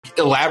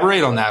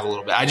elaborate on that a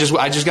little bit. I just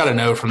got to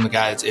know from the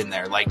guy that's in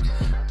there, like,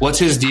 what's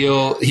his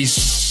deal?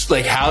 He's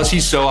like, how is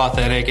he so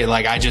authentic? And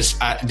like,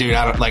 dude,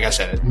 I don't, like I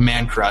said,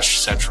 man crush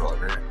central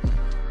over here.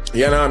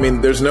 Yeah, no, I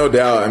mean, there's no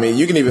doubt. I mean,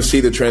 you can even see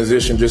the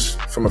transition just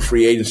from a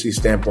free agency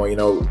standpoint. You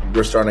know,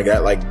 we're starting to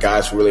get like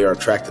guys who really are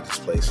attracted to this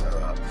place.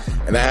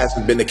 And that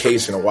hasn't been the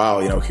case in a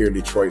while, you know, here in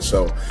Detroit.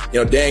 So,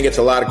 you know, Dan gets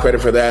a lot of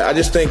credit for that. I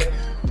just think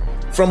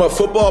from a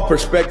football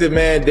perspective,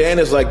 man, Dan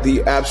is like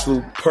the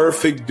absolute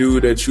perfect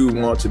dude that you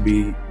want to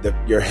be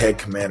your head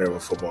commander of a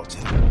football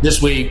team. This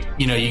week,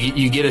 you know,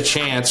 you get a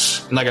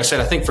chance. And like I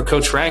said, I think for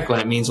Coach Franklin,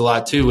 it means a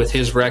lot too with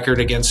his record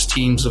against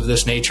teams of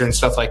this nature and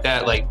stuff like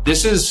that. Like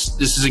this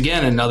is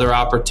again, another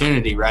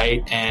opportunity,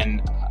 right?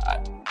 And,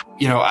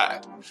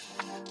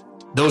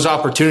 those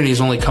opportunities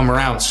only come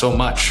around so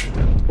much.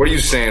 What are you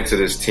saying to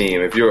this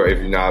team? If you're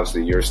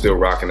obviously you're still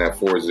rocking that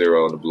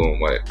 4-0 in the blue and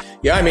white.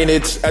 Yeah, I mean,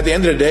 it's at the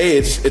end of the day,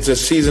 it's a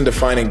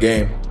season-defining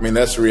game. I mean,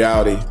 that's the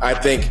reality. I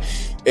think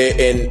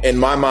in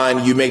my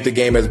mind, you make the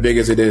game as big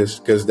as it is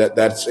because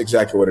that's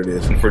exactly what it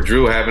is. And for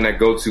Drew having that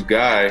go-to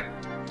guy,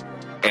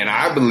 and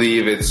I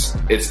believe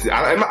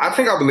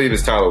I believe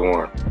it's Tyler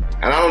Warren.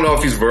 And I don't know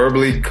if he's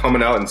verbally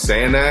coming out and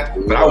saying that,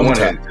 but I want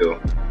him to.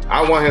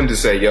 I want him to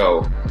say,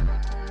 yo,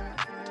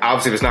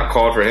 obviously, if it's not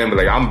called for him, but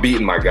like I'm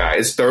beating my guy.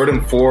 It's 3rd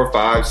and 4,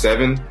 5,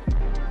 7.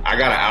 I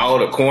got an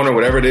out, a corner,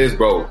 whatever it is,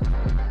 bro.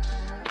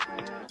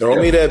 Throw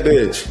me that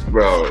bitch,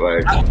 bro.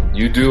 Like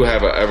you do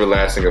have an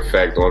everlasting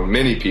effect on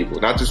many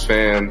people, not just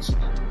fans,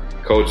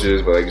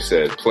 coaches, but like you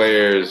said,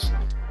 players.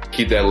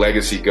 Keep that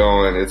legacy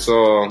going. It's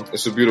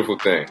a beautiful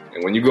thing.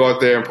 And when you go out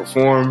there and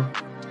perform,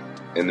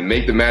 and to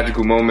make the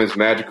magical moments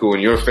magical in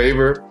your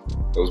favor,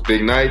 those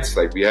big nights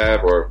like we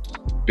have, or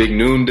big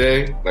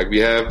noonday like we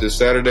have this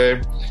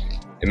Saturday.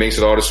 It makes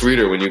it all the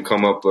sweeter when you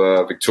come up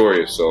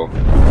victorious. So,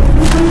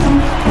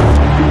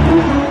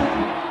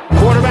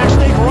 quarterback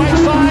sneak right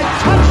side,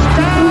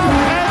 touchdown,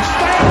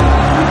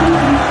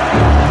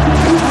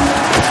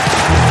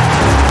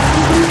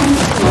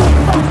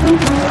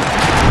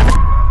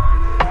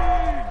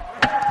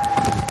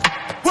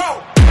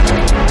 Whoa!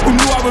 Who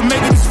knew I would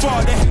make it this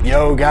far?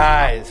 Yo,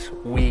 guys,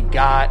 we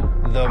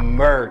got the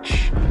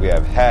merch. We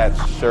have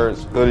hats,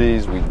 shirts,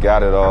 hoodies. We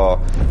got it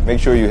all. Make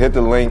sure you hit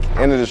the link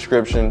in the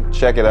description.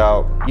 Check it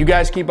out. You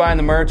guys keep buying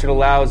the merch. It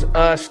allows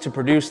us to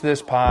produce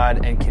this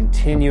pod and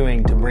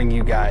continuing to bring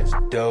you guys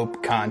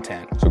dope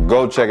content. So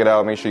go check it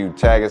out. Make sure you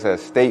tag us at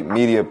State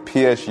Media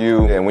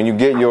PSU. And when you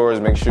get yours,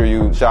 make sure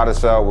you shout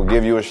us out. We'll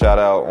give you a shout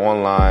out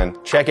online.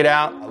 Check it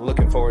out. I'm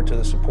looking forward to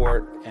the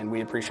support, and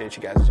we appreciate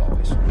you guys as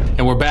always.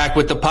 And we're back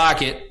with the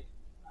pocket.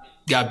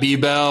 Got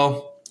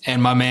B-Bell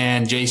and my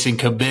man Jason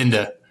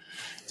Cabinda.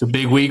 It's a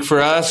big week for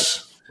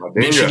us.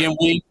 Michigan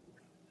week.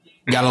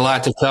 Got a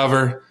lot to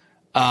cover.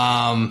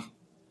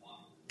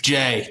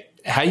 Jay,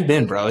 how you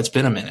been, bro? It's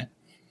been a minute.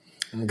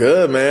 I'm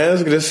good, man.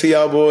 It's good to see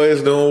y'all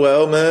boys doing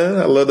well, man.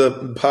 I love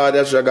the pod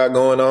that y'all got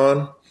going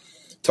on.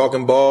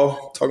 Talking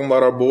ball, talking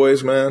about our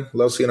boys, man.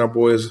 Love seeing our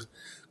boys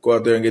go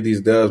out there and get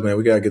these dubs, man.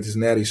 We got to get this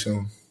natty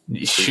soon.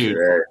 Shoot.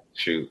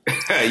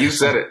 You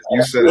said it.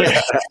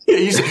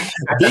 He's in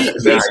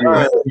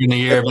the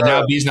year, but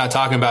now B's not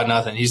talking about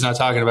nothing. He's not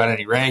talking about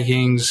any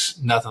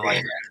rankings, nothing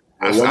like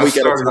that. One week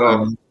at a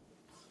time.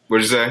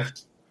 What'd you say? I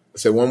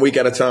said 1 week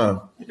at a time.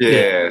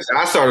 Yeah. So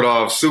I started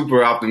off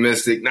super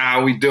optimistic.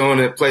 We doing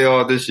it, play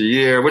all this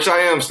year, which I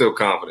am still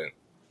confident.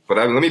 But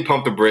let me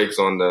pump the brakes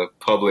on the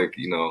public,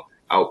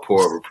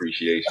 outpour of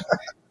appreciation.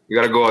 You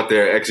got to go out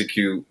there,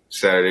 execute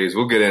Saturdays.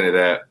 We'll get into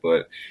that,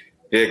 but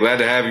yeah, glad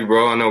to have you,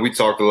 bro. I know we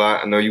talked a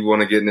lot. I know you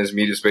want to get in this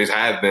media space.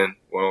 I have been.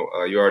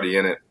 Well, you're already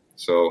in it.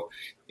 So,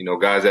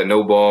 guys that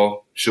know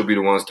ball should be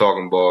the ones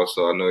talking ball.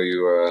 So I know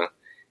you're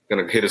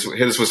gonna hit us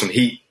with some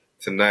heat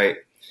tonight.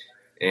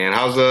 And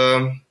how's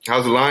the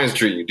Lions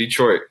treating you?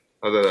 Detroit,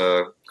 how's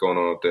that going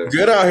on up there?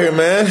 Good out here,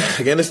 man.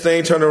 Again, this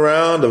thing turned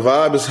around. The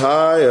vibe is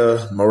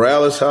high.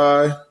 Morale is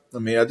high. I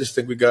mean, I just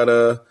think we got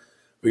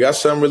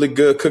something really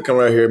good cooking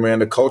right here, man.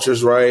 The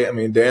culture's right. I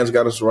mean, Dan's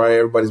got us right.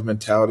 Everybody's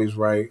mentality's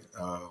right.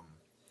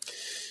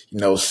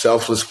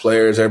 Selfless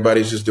players.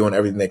 Everybody's just doing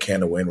everything they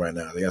can to win right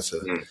now. I think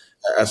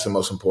that's the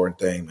most important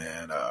thing,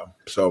 man.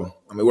 So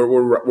I mean,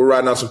 we're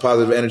riding out some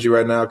positive energy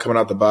right now. Coming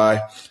out the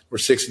bye, we're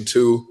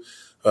 6-2.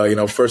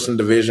 First in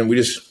the division. We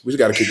just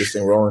got to keep this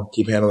thing rolling.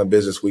 Keep handling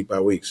business week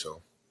by week.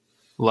 So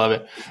love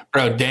it,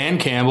 bro. Dan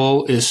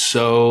Campbell is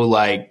so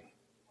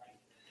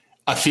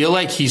I feel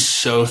like he's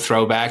so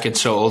throwback and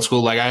so old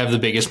school. Like I have the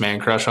biggest man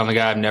crush on the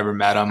guy. I've never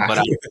met him,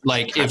 but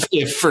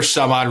if for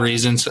some odd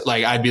reasons,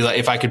 I'd be like,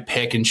 if I could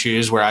pick and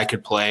choose where I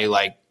could play,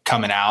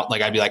 coming out,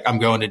 I'd be like, I'm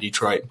going to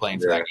Detroit and playing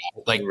for that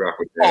guy,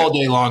 all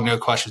day long, no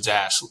questions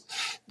asked.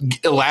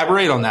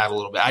 Elaborate on that a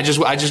little bit. I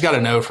just got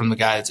to know from the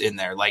guy that's in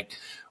there,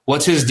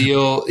 what's his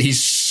deal?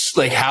 He's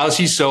how is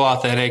he so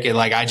authentic? And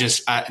like I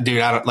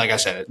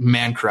said,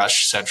 man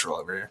crush central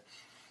over here.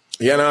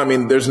 Yeah, no, I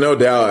mean, there's no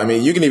doubt. I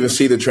mean, you can even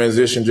see the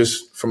transition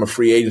just from a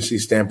free agency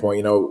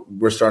standpoint.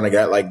 We're starting to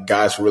get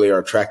guys who really are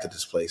attracted to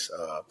this place.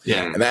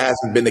 And that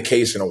hasn't been the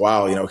case in a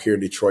while, here in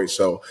Detroit.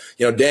 So,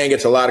 Dan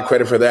gets a lot of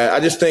credit for that. I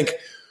just think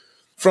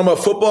From a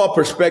football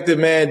perspective,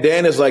 man,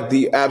 Dan is like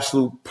the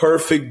absolute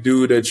perfect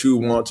dude that you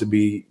want to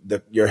be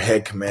your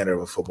head commander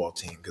of a football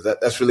team. Because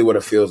that's really what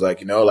it feels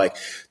like, like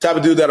type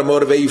of dude that'll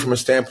motivate you from a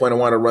standpoint of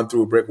want to run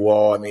through a brick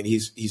wall. I mean,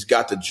 he's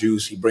got the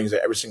juice. He brings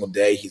it every single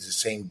day. He's the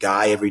same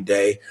guy every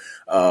day.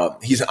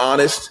 He's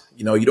honest.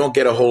 You don't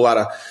get a whole lot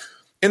of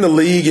in the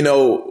league,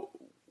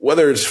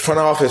 whether it's front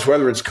office,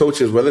 whether it's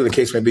coaches, whatever the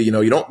case may be,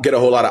 you don't get a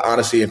whole lot of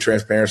honesty and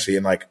transparency.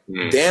 And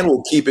Dan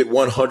will keep it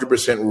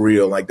 100%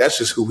 real. Like, that's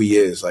just who he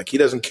is. Like, he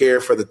doesn't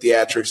care for the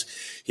theatrics.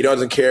 He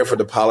doesn't care for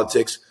the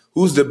politics.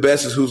 Who's the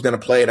best is who's going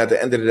to play. And at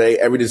the end of the day,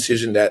 every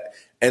decision that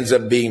ends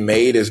up being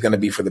made is going to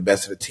be for the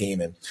best of the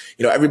team. And,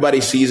 everybody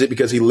sees it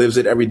because he lives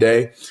it every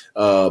day.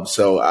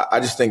 So I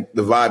just think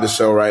the vibe is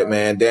so right,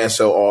 man. Dan's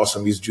so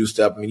awesome. He's juiced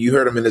up. I mean, you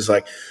heard him in his,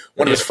 one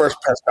of his first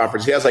press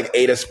conferences. He has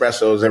 8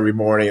 espressos every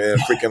morning and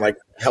freaking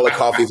hella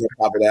coffees on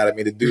top of that. I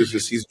mean, the dude's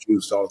he's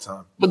juiced all the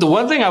time. But the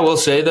one thing I will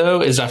say,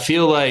 though, is I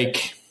feel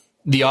like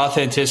the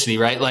authenticity,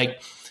 right?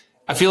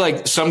 I feel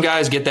like some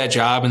guys get that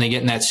job and they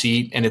get in that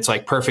seat and it's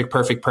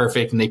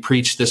perfect, and they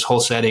preach this whole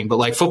setting.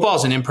 But football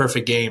is an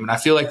imperfect game. And I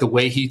feel like the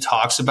way he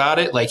talks about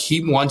it,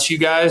 he wants you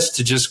guys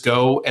to just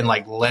go and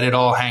let it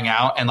all hang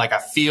out. And I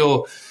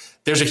feel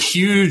there's a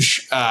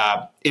huge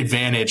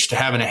advantage to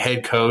having a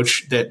head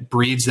coach that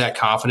breeds that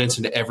confidence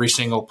into every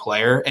single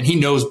player. And he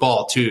knows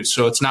ball too.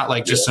 So it's not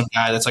just some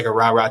guy that's a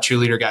rah-rah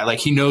cheerleader guy.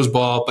 He knows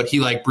ball, but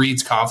he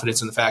breeds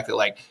confidence in the fact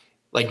that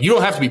you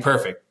don't have to be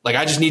perfect.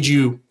 I just need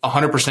you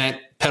 100%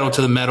 pedal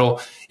to the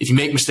metal. If you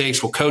make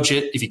mistakes, we'll coach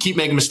it. If you keep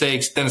making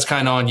mistakes, then it's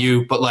kind of on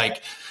you. But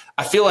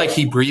I feel like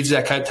he breeds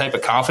that type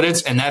of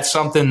confidence. And that's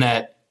something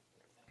that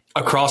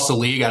across the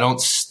league, I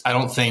don't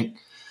think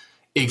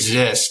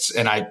exists.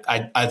 And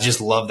I just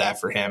love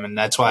that for him. And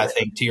that's why I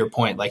think, to your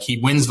point, he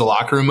wins the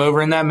locker room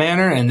over in that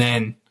manner. And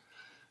then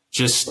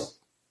just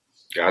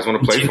guys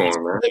want to play for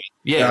him, man.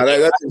 Yeah,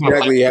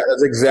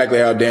 that's exactly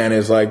how Dan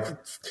is.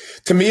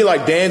 To me,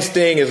 Dan's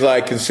thing is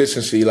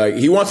consistency.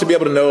 He wants to be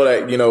able to know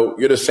that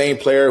you're the same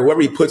player.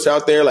 Whoever he puts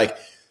out there,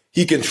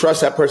 he can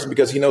trust that person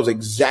because he knows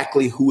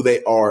exactly who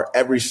they are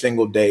every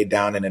single day,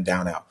 down in and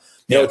down out.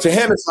 To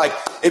him, it's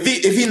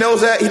if he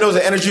knows that, he knows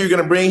the energy you're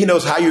going to bring, he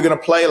knows how you're going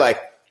to play.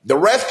 The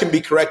rest can be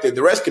corrected,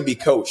 the rest can be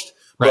coached.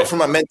 Right. But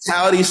from a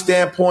mentality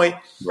standpoint,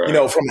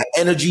 from an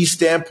energy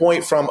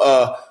standpoint, from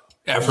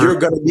you're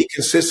going to be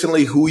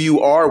consistently who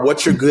you are,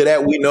 what you're good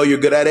at. We know you're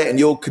good at it, and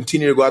you'll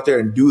continue to go out there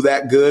and do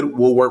that good.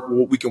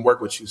 We can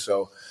work with you.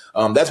 So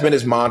that's been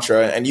his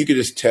mantra, and you can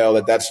just tell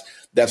that's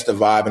the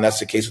vibe, and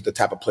that's the case with the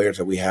type of players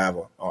that we have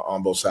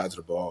on both sides of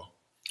the ball.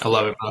 I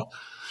love it, bro.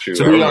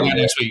 So who y'all got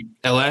next week?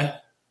 LA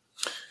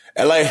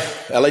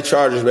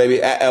Chargers,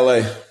 baby, at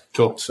LA.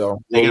 Cool.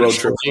 So little road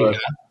trip.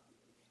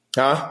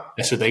 Huh?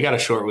 I said they got a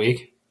short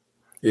week.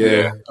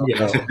 Yeah.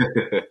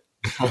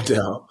 No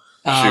doubt.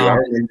 I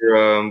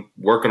remember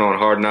working on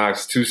Hard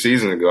Knocks 2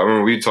 seasons ago. I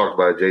remember we talked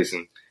about it,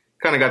 Jason.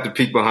 Kind of got to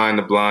peek behind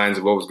the blinds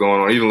of what was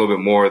going on, even a little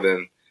bit more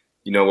than,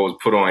 what was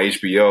put on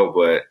HBO.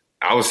 But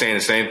I was saying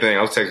the same thing.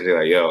 I was texting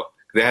you yo,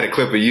 they had a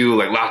clip of you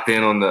locked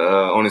in on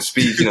the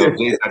speech,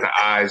 Jason had the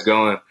eyes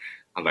going.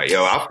 I'm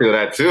yo, I feel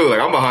that too.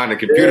 I'm behind the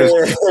computer.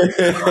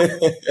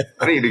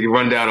 I need to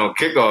run down on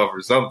kickoff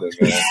or something,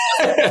 man.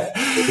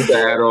 Just to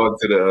add on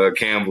to the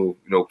Campbell,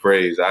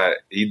 praise.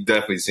 He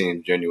definitely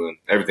seemed genuine,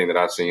 everything that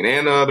I've seen.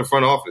 And the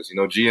front office,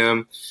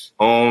 GM,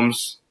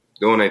 Holmes,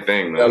 doing their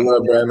thing, man. I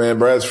love Brad, man.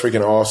 Brad's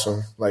freaking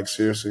awesome.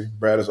 Seriously,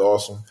 Brad is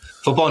awesome.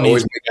 Football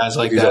needs guys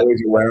like that. He's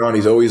always around.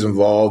 He's always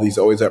involved. He's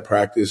always at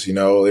practice. He's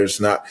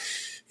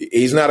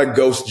not a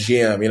ghost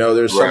GM.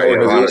 There's some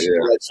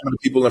organizations, some of the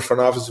people in the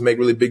front office who make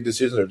really big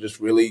decisions are just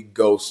really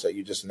ghosts that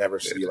you just never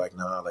see.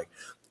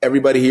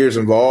 Everybody here is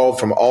involved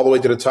from all the way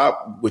to the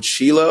top with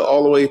Sheila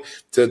all the way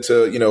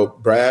to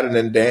Brad and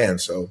then Dan.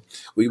 So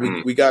we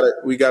got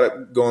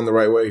it going the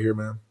right way here,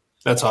 man.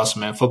 That's awesome,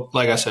 man.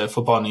 Like I said,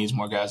 football needs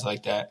more guys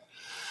like that.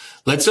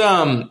 Let's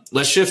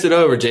shift it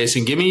over,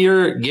 Jason. Give me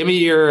your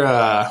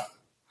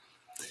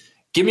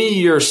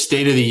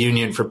State of the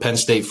Union for Penn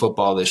State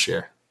football this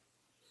year.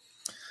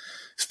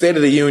 State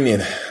of the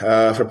Union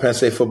for Penn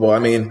State football. I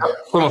mean,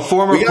 from a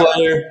former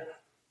player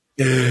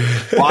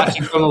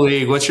watching from the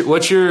league, what's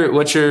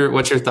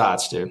your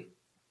thoughts, dude?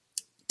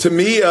 To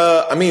me,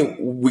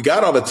 we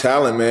got all the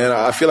talent, man.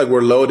 I feel like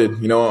we're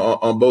loaded,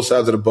 on both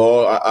sides of the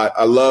ball.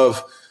 I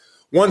love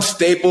one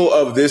staple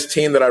of this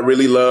team that I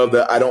really love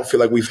that I don't feel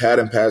like we've had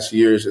in past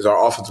years is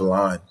our offensive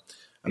line.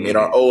 I mean,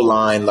 our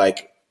O-line,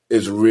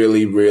 is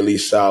really, really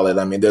solid.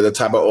 I mean, they're the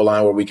type of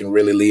O-line where we can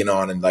really lean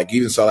on. And you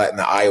even saw that in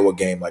the Iowa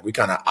game. We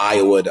kind of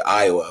Iowa to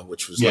Iowa,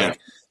 which was that's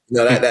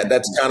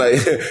kind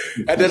of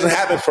 – that doesn't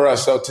happen for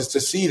us. So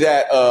to see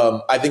that,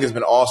 I think has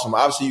been awesome.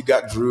 Obviously, you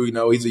got Drew.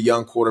 He's a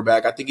young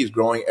quarterback. I think he's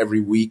growing every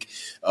week.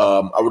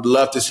 I would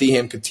love to see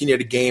him continue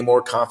to gain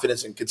more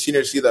confidence and continue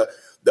to see the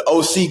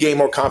OC gain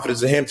more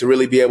confidence in him to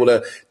really be able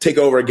to take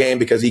over a game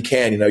because he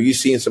can. You've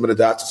seen some of the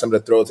dots and some of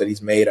the throws that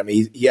he's made. I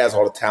mean, he has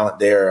all the talent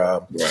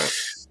there.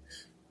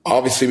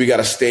 Obviously, we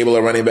got a stable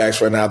of running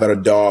backs right now that are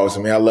dogs.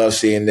 I mean, I love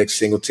seeing Nick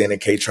Singleton and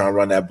K-Tron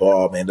run that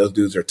ball, man. Those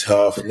dudes are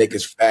tough. Nick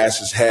is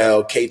fast as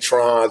hell.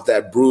 K-Tron's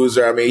that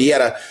bruiser. I mean, he had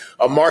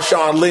a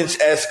Marshawn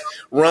Lynch-esque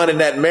run in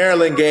that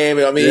Maryland game.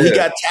 I mean, he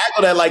got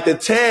tackled at like the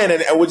 10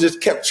 and we just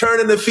kept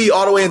turning the feet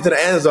all the way into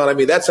the end zone. I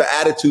mean, that's an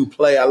attitude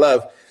play. I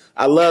love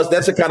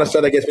that's the kind of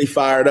stuff that gets me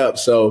fired up.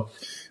 So,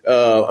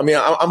 I mean,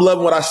 I'm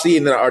loving what I see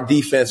in our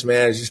defense,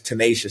 man. It's just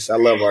tenacious. I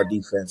love our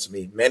defense. I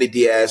mean, Manny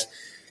Diaz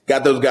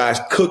got those guys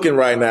cooking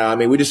right now. I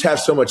mean, we just have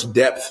so much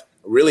depth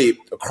really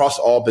across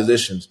all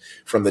positions,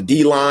 from the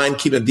D-line,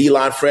 keeping the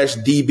D-line fresh,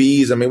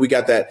 DBs. I mean, we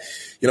got that,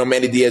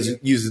 Manny Diaz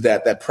uses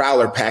that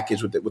prowler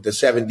package with the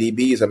 7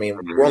 DBs. I mean,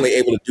 we're only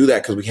able to do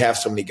that because we have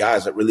so many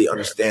guys that really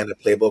understand the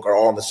playbook, are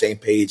all on the same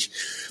page,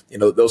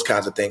 those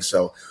kinds of things.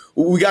 So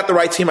we got the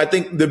right team. I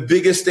think the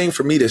biggest thing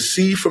for me to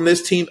see from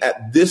this team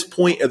at this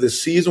point of the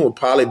season would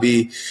probably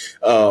be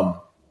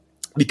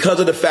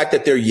because of the fact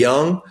that they're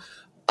young.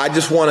 I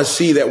just want to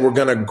see that we're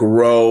going to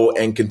grow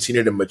and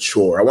continue to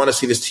mature. I want to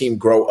see this team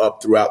grow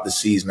up throughout the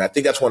season. I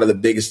think that's one of the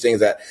biggest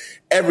things that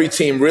every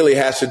team really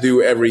has to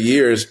do every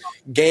year is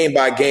game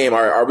by game.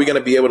 Are we going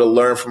to be able to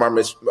learn from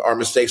our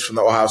mistakes from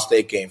the Ohio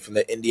State game, from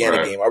the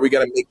Indiana game? Are we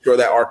going to make sure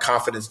that our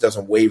confidence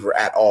doesn't waver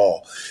at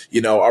all?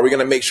 Are we going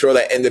to make sure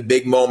that in the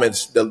big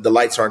moments, the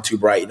lights aren't too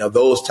bright?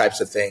 Those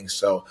types of things.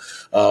 So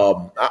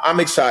I'm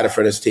excited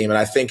for this team. And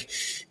I think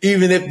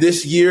even if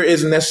this year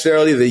isn't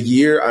necessarily the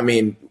year, I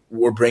mean,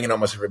 we're bringing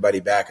almost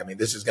everybody back. I mean,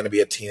 this is going to be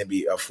a team to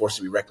be a force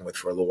to be reckoned with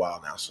for a little while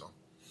now. So,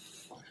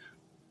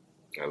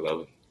 I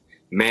love it.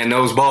 Man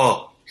knows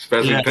ball,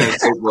 especially Penn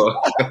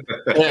football.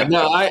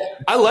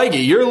 I like it.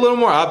 You're a little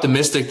more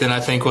optimistic than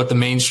I think what the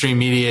mainstream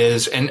media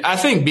is, and I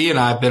think B and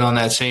I have been on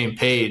that same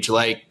page.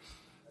 Like,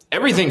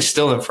 everything's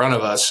still in front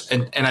of us,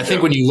 and I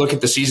think when you look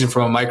at the season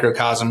from a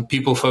microcosm,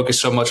 people focus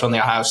so much on the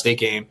Ohio State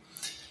game,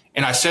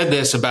 and I said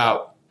this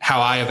about how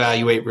I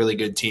evaluate really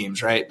good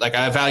teams, right? Like,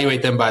 I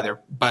evaluate them by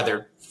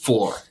their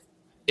floor.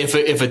 If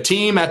a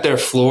team at their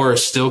floor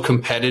is still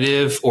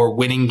competitive or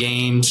winning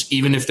games,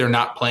 even if they're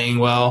not playing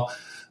well,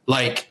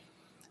 like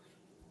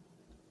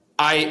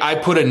I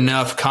put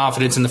enough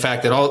confidence in the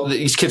fact that all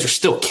these kids are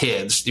still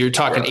kids. You're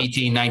talking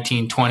 18,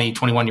 19, 20,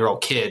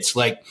 21-year-old kids.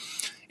 Like,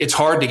 it's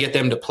hard to get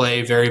them to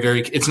play very,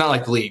 very – it's not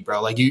like the league,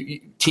 bro. Like,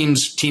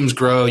 teams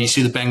grow. You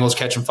see the Bengals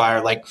catching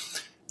fire. Like,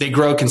 they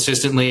grow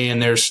consistently, and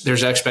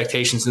there's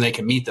expectations, and they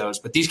can meet those.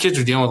 But these kids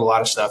are dealing with a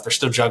lot of stuff. They're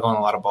still juggling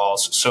a lot of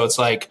balls. So it's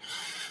like –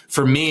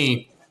 for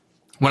me,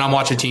 when I'm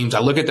watching teams, I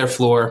look at their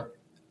floor.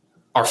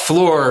 Our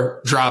floor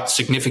dropped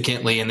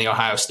significantly in the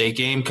Ohio State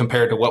game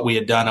compared to what we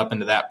had done up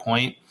into that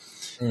point.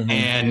 Mm-hmm.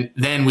 And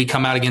then we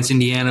come out against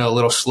Indiana a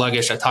little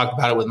sluggish. I talked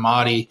about it with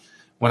Marty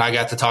when I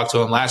got to talk to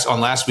him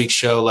on last week's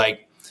show.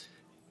 Like,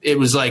 it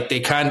was like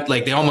they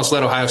almost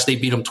let Ohio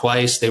State beat them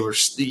twice.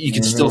 You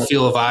could still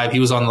feel a vibe. He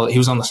was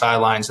on the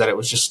sidelines that it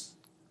was just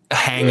a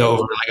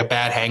hangover, like a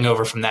bad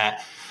hangover from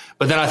that.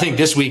 But then I think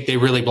this week they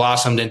really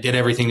blossomed and did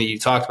everything that you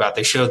talked about.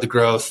 They showed the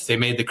growth. They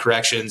made the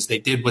corrections. They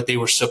did what they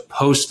were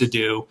supposed to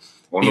do.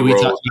 We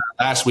talked about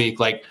last week,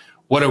 like,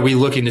 what are we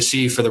looking to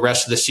see for the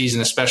rest of the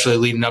season, especially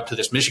leading up to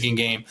this Michigan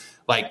game?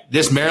 Like,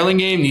 this Maryland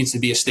game needs to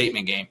be a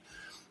statement game.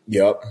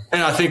 Yep.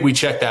 And I think we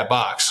checked that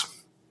box,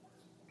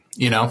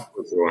 For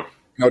sure.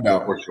 No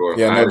doubt. For sure.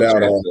 Yeah, no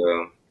doubt.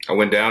 I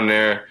went down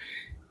there,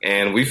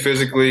 and we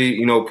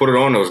physically, put it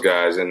on those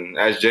guys. And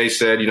as Jay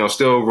said,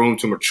 still room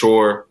to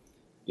mature,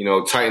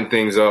 tighten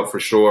things up for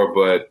sure.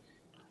 But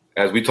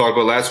as we talked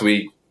about last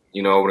week,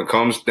 when it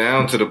comes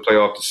down to the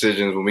playoff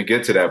decisions, when we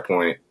get to that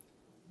point,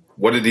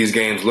 what did these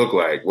games look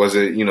like? Was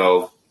it,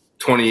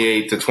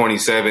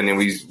 28-27 and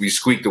we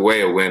squeaked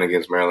away a win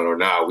against Maryland, or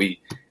not? We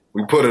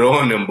put it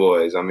on them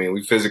boys. I mean,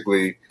 we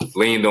physically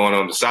leaned on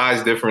them. The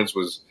size difference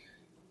was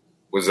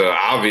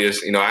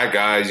obvious. I had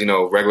guys,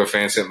 regular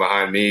fans sitting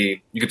behind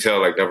me. You could tell,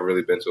 like, never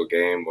really been to a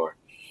game, or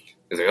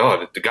it's like,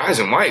 oh, the guys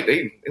in white,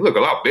 they look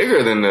a lot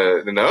bigger than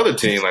the other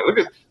team. Like,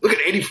 look at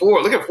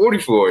 84, look at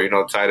 44,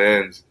 tight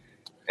ends.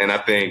 And I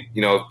think,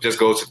 just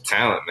goes to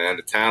talent, man.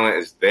 The talent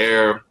is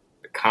there,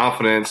 the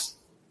confidence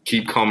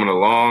keep coming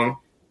along,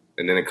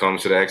 and then it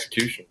comes to the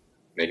execution,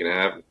 making it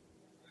happen.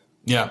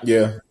 Yeah.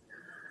 Yeah.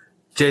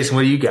 Jason,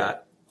 what do you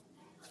got?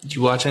 Did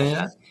you watch any of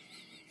that?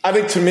 I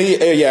think, to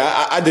me,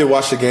 I did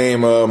watch the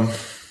game,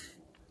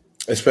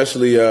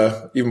 especially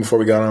even before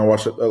we got on, I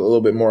watched a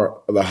little bit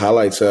more of the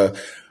highlights.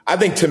 I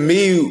think, to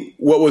me,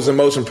 what was the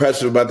most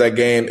impressive about that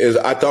game is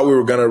I thought we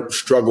were going to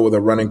struggle with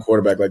a running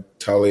quarterback like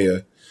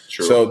Talia.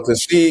 Sure. So to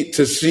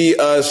see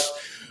us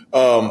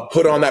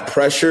put on that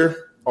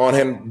pressure on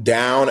him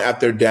down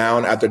after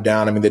down after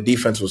down, I mean, the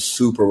defense was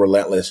super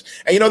relentless.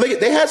 And,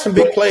 they had some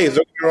big plays.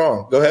 Don't get me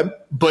wrong. Go ahead.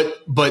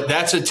 But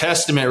that's a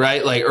testament,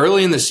 right? Like,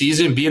 early in the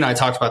season, B and I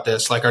talked about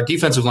this, like, our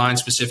defensive line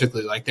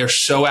specifically, like, they're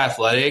so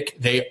athletic.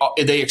 They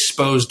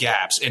expose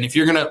gaps. And if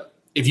you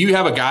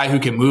have a guy who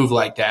can move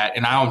like that,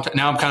 and now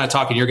I'm kind of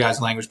talking your guys'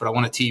 language, but I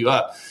want to tee you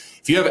up.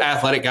 if you have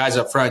athletic guys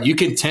up front, you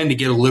can tend to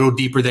get a little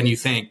deeper than you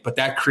think, but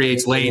that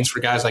creates lanes for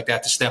guys like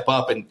that to step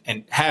up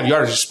and have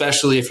yardage,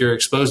 especially if you're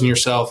exposing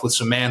yourself with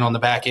some man on the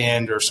back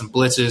end or some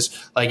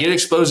blitzes. Like, it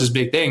exposes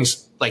big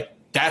things. Like,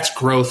 that's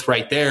growth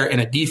right there in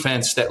a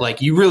defense that,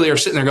 like, you really are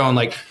sitting there going,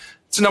 like,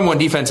 it's the number one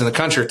defense in the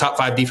country, top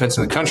 5 defense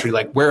in the country.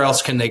 Like, where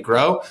else can they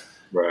grow?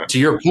 Right. To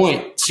your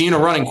point, seeing a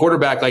running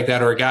quarterback like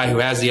that or a guy who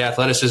has the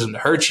athleticism to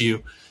hurt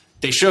you,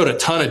 they showed a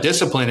ton of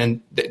discipline,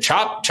 and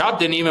Chop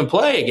didn't even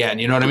play again.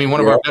 You know what I mean? One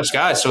of our best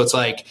guys. So it's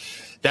like,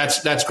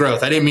 that's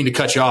growth. I didn't mean to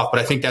cut you off,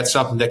 but I think that's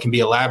something that can be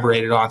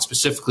elaborated on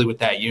specifically with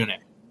that unit.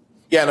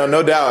 Yeah,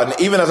 no doubt.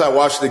 And even as I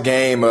watched the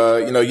game,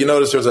 you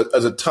notice there's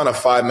a ton of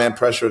 5-man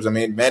pressures. I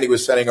mean, Manny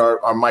was setting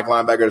our Mike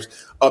linebackers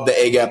up the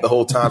A gap the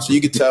whole time. So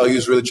you could tell he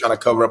was really trying to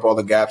cover up all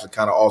the gaps and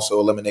kind of also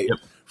eliminate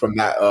from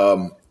that,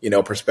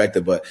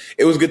 perspective. But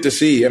it was good to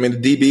see. I mean,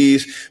 the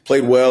DBs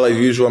played well as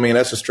usual. I mean,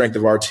 that's the strength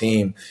of our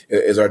team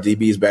is our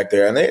DBs back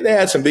there. And they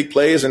had some big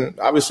plays, and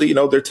obviously,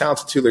 they're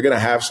talented too. They're going to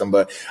have some.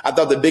 But I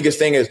thought the biggest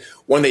thing is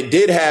when they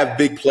did have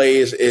big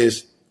plays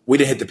is we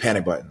didn't hit the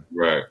panic button.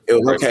 Right. It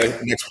was okay,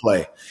 next play.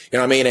 You know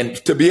what I mean? And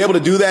to be able to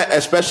do that,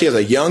 especially as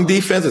a young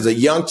defense, as a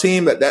young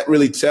team, that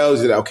really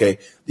tells you that, okay,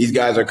 these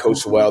guys are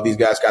coached well. These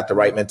guys got the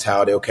right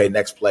mentality. Okay,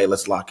 next play,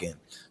 let's lock in.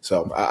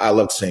 So I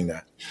loved seeing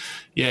that.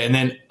 Yeah, and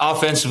then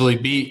offensively,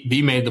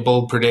 B made the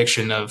bold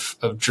prediction of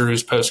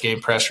Drew's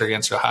post-game presser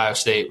against Ohio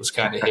State was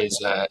kind of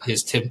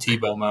his Tim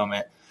Tebow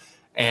moment.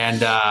 And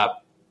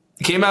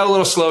came out a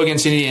little slow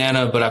against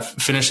Indiana, but I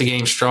finished the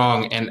game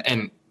strong.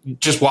 And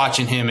just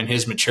watching him and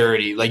his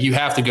maturity, like, you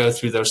have to go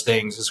through those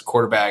things as a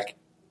quarterback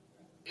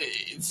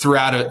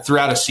throughout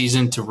a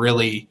season to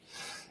really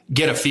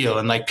get a feel.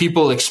 And, like,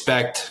 people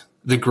expect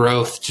the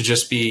growth to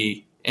just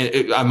be –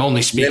 I'm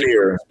only speaking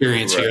from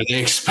experience here.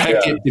 They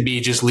expect it to be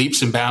just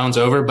leaps and bounds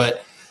over,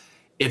 but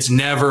it's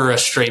never a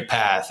straight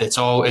path. It's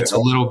a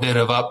little bit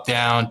of up,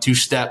 down, 2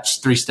 steps,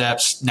 3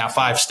 steps, now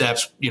 5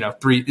 steps, 3.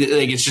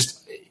 Like, it's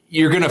just,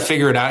 you're going to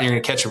figure it out. You're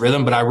going to catch a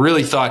rhythm. But I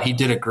really thought he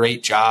did a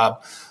great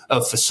job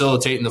of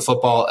facilitating the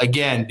football.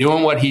 Again,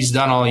 doing what he's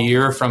done all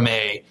year from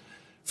a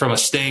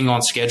staying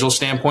on schedule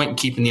standpoint and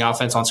keeping the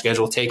offense on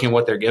schedule, taking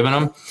what they're giving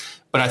him.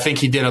 But I think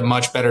he did a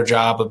much better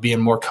job of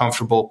being more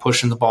comfortable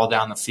pushing the ball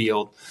down the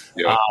field.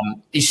 Yeah.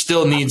 He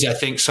still needs, I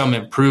think, some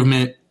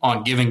improvement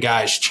on giving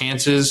guys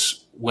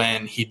chances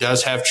when he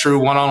does have true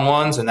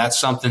one-on-ones, and that's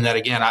something that,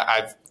 again,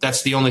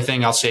 that's the only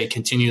thing I'll say,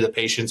 continue the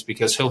patience,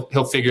 because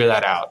he'll figure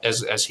that out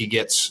as he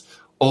gets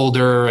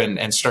older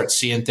and starts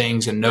seeing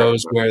things and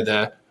knows where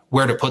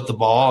to put the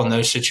ball in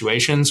those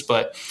situations.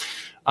 But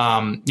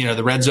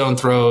the red zone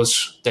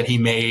throws that he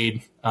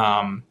made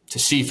to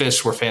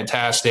Cephas were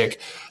fantastic.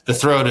 The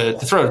throw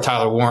to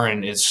Tyler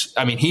Warren is,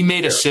 I mean, he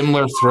made a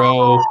similar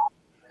throw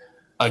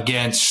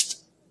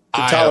against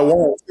Tyler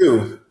Warren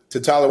too. To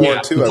Tyler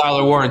Warren too.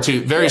 Tyler Warren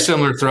too. Very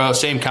similar throw,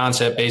 same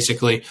concept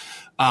basically.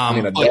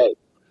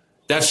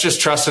 That's just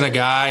trusting a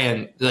guy,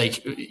 and,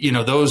 like,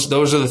 those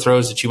are the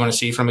throws that you want to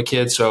see from a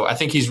kid. So I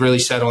think he's really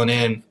settling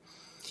in,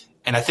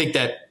 and I think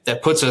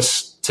that puts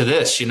us to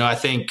this. I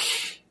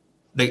think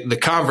the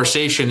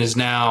conversation is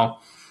now,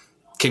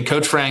 can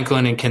Coach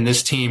Franklin and can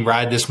this team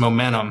ride this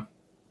momentum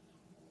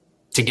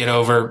to get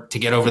over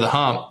the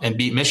hump and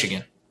beat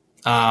Michigan?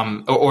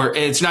 Or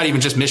it's not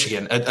even just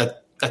Michigan,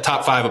 a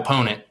top 5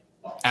 opponent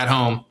at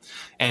home,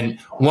 and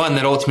one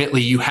that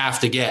ultimately you have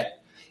to get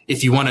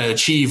if you want to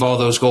achieve all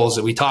those goals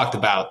that we talked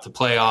about, the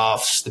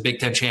playoffs, the Big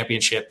Ten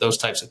championship, those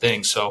types of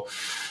things. So,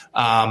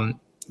 I'm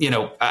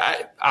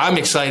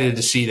excited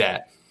to see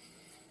that.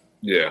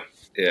 Yeah,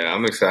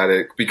 I'm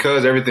excited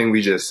because everything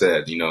we just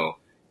said,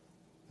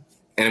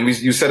 and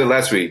you said it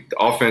last week, the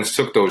offense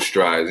took those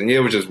strides, and it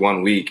was just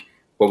 1 week,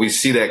 but we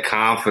see that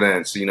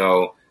confidence,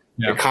 the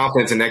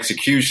confidence in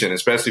execution,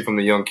 especially from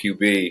the young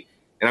QB.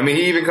 And I mean,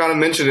 he even kind of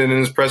mentioned it in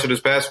his presser this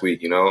past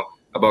week,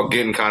 about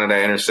getting kind of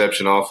that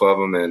interception off of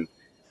him. And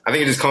I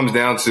think it just comes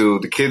down to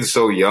the kid's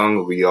so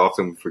young, we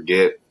often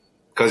forget,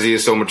 because he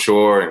is so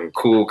mature and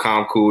cool,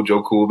 calm, cool,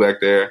 Joe Cool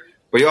back there.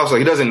 But he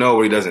doesn't know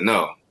what he doesn't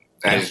know.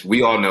 As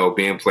we all know,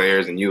 being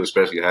players, and you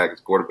especially as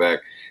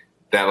quarterback,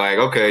 that, like,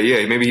 okay,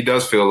 yeah, maybe he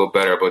does feel a little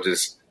better, but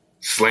just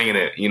slinging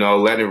it,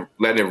 letting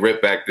it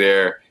rip back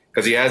there,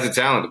 because he has the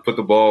talent to put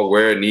the ball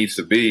where it needs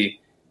to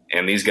be.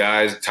 And these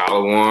guys,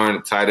 Tyler Warren,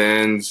 the tight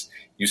ends,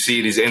 you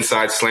see these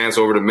inside slants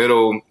over the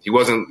middle. He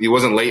wasn't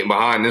late and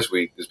behind this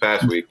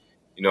past week.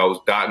 It was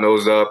dot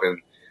nose up,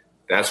 and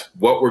that's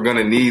what we're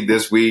gonna need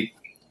this week.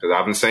 Because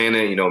I've been saying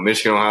it,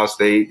 Michigan, Ohio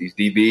State, these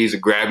DBs are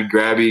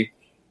grabby.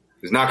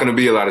 There's not going to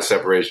be a lot of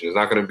separation. There's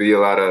not going to be a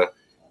lot of,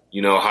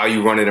 how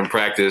you run it in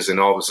practice and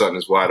all of a sudden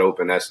it's wide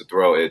open. That's the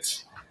throw.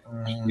 It's,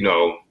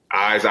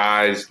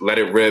 eyes, let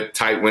it rip,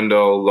 tight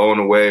window, low and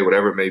away,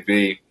 whatever it may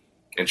be,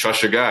 and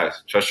trust your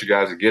guys. Trust your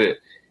guys to get it.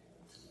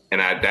 And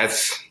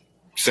that's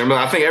similar.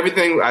 I think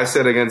everything I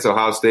said against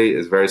Ohio State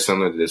is very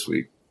similar to this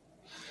week.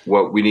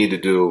 What we need to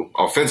do,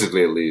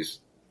 offensively at least,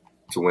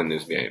 to win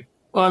this game.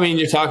 Well, I mean,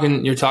 you're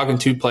talking 2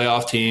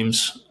 playoff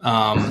teams.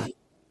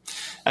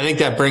 I think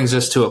that brings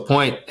us to a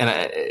point, and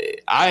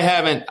I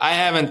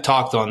haven't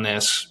talked on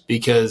this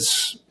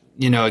because,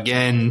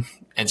 again,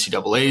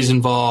 NCAA is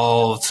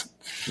involved,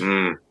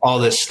 all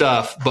this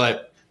stuff.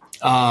 But,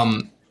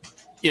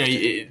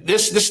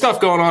 this stuff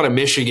going on in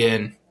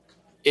Michigan,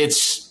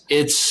 if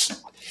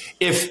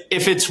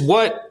it's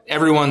what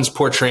everyone's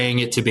portraying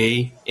it to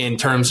be in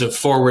terms of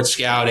forward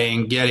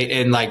scouting,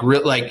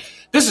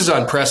 this is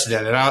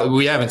unprecedented.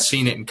 We haven't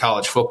seen it in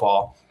college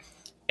football.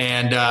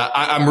 And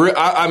I'm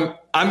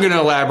going to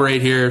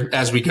elaborate here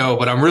as we go,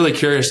 but I'm really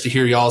curious to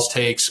hear y'all's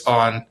takes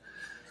on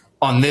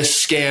this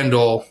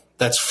scandal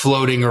that's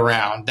floating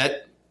around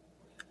that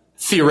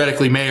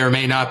theoretically may or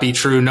may not be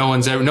true. No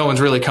one's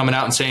really coming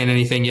out and saying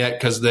anything yet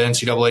because the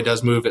NCAA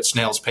does move at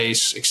snail's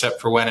pace,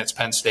 except for when it's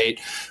Penn State.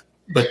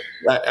 But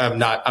I'm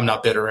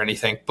not bitter or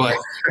anything. But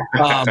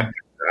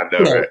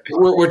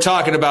we're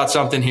talking about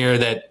something here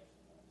that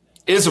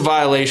is a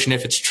violation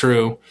if it's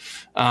true.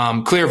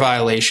 Clear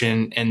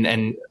violation,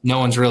 and no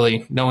one's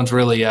really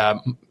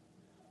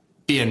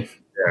being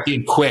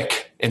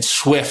quick and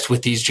swift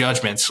with these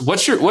judgments.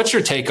 What's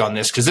your take on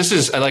this? Because this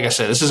is, like I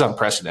said, this is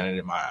unprecedented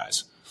in my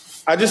eyes.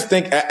 I just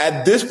think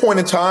at this point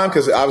in time,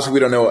 because obviously we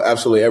don't know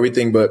absolutely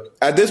everything, but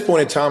at this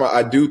point in time,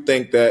 I do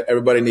think that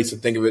everybody needs to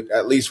think of it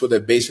at least with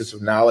a basis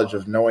of knowledge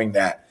of knowing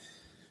that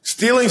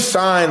stealing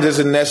signs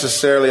isn't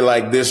necessarily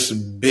like this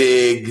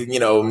big,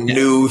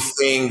 new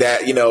thing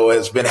that,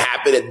 has been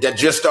happening, that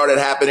just started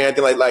happening,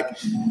 anything like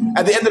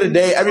at the end of the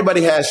day,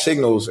 everybody has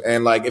signals.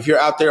 And like, if you're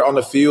out there on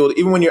the field,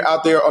 even when you're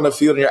out there on the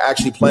field and you're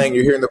actually playing,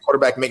 you're hearing the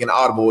quarterback make an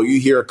audible, you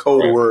hear a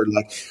code word,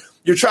 like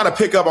you're trying to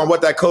pick up on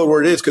what that code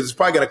word is because it's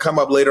probably going to come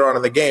up later on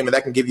in the game and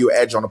that can give you an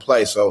edge on the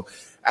play. So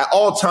at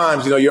all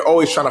times, you're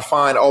always trying to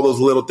find all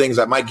those little things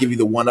that might give you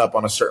the one up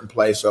on a certain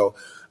play. So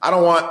I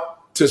don't want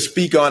to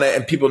speak on it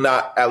and people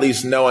not at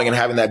least knowing and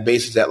having that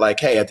basis that like,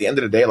 hey, at the end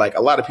of the day, like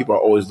a lot of people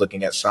are always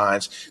looking at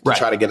signs to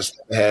try to get a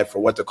step ahead for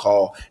what to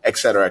call, et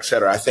cetera, et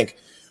cetera. I think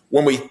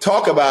when we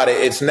talk about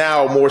it, it's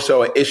now more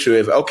so an issue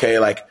of, okay,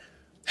 like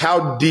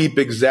how deep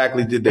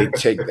exactly did they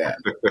take that?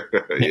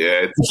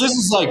 Yeah. This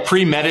is like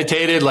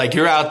premeditated. Like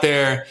you're out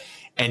there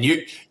and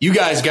you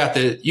guys got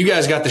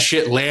the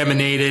shit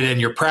laminated and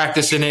you're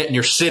practicing it and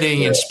you're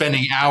sitting and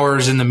spending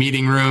hours in the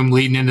meeting room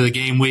leading into the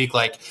game week.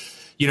 Like,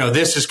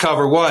 this is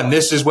cover one.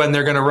 This is when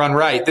they're going to run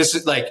right. This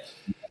is like,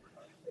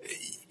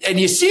 and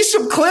you see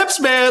some clips,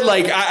 man.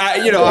 Like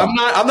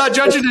I'm not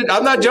judging it.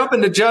 I'm not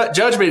jumping to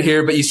judgment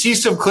here, but you see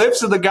some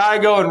clips of the guy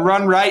going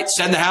run right,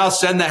 send the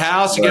house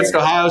against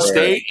Ohio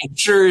State. And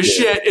sure as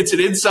shit, it's an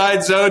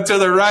inside zone to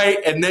the right,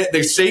 and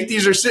the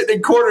safeties are sitting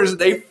in corners, and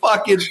they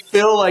fucking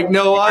feel like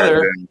no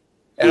other.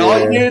 And all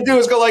you need to do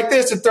is go like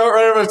this and throw it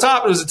right over the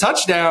top. It was a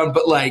touchdown,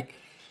 but like.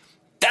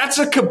 That's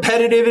a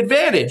competitive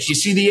advantage. You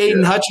see the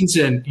Aiden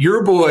Hutchinson,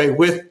 your boy,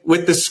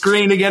 with the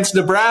screen against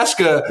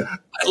Nebraska,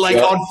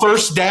 on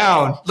first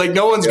down. Like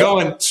no one's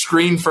going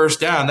screen first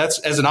down. That's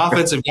as an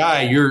offensive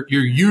guy, you're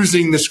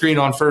using the screen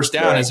on first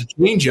down as a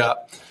change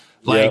up.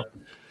 Like,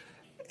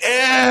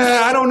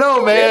 I don't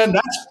know, man.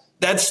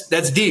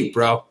 That's deep,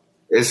 bro.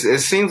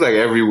 It seems like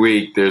every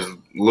week there's a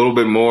little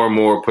bit more and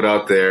more put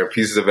out there,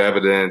 pieces of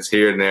evidence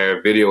here and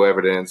there, video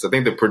evidence. I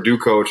think the Purdue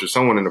coach or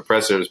someone in the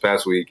presser this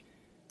past week.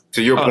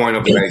 To your point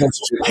of like,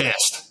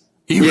 pissed.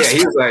 He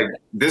was like,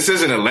 this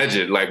isn't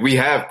alleged. Like we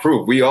have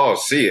proof. We all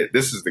see it.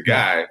 This is the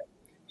guy.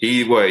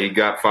 He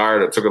got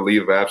fired or took a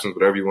leave of absence,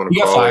 whatever you want to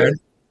call it.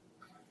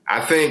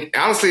 I think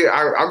honestly,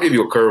 I'll give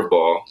you a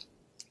curveball.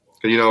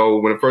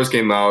 When it first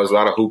came out, there was a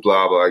lot of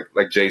hoopla,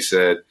 like Jay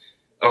said.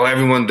 Oh,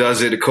 everyone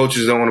does it. The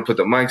coaches don't want to put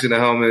the mics in the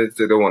helmets.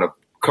 They don't want to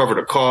cover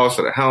the cost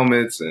of the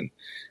helmets and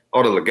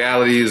all the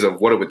legalities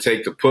of what it would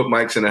take to put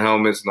mics in the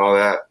helmets and all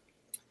that,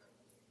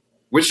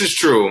 which is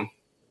true.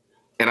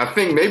 And I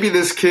think maybe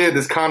this kid,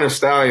 this Connor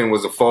Stallion,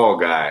 was a fall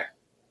guy.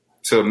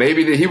 So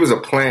maybe he was a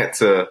plant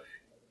to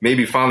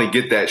maybe finally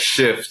get that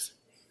shift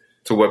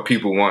to what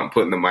people want,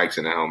 putting the mics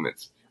in the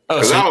helmets.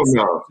 Oh, so I don't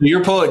know.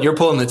 You're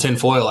pulling the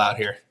tinfoil out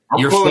here.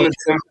 You're pulling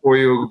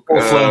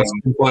the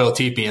tinfoil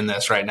teepee in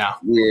this right now.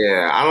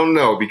 Yeah, I don't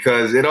know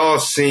because it all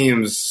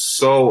seems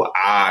so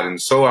odd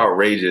and so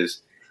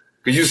outrageous.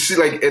 Because you see,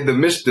 like at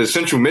the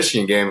Central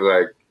Michigan game,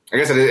 like I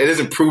guess it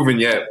isn't proven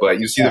yet, but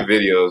you see the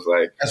videos,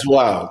 like that's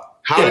wild.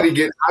 How did he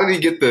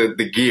get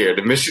the gear,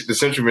 the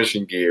Central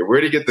Michigan gear?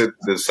 Where did he get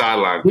the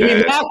sideline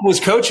pads? Mack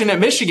was coaching at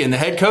Michigan. The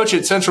head coach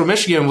at Central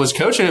Michigan was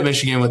coaching at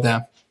Michigan with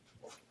them.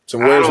 So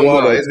where's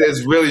Waldo?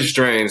 It's really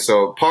strange.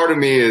 So part of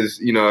me is,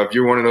 if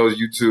you're one of those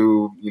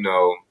YouTube,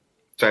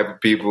 type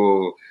of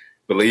people,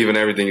 believe in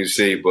everything you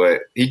see.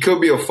 But he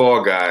could be a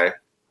fall guy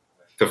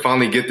to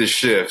finally get the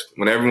shift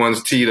when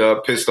everyone's teed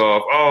up, pissed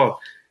off. Oh,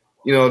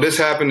 this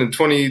happened in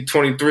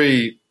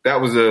 2023. That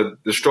was the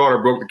straw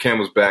that broke the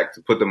camel's back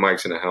to put the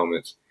mics in the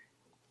helmets.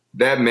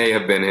 That may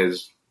have been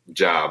his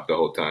job the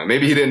whole time.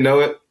 Maybe he didn't know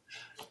it.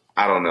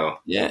 I don't know.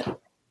 Yeah,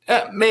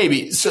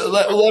 maybe. So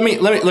let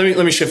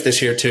me shift this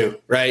here too,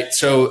 right?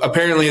 So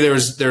apparently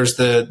there's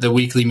the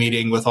weekly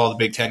meeting with all the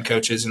Big Ten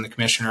coaches and the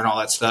commissioner and all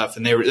that stuff,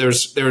 and there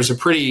was a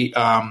pretty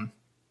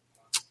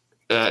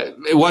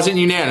it wasn't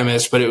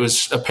unanimous, but it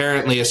was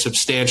apparently a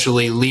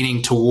substantially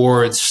leaning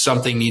towards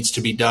something needs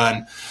to be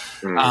done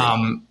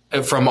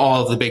from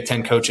all of the Big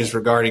Ten coaches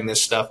regarding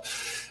this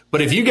stuff.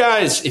 But if you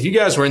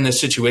guys were in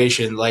this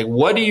situation, like,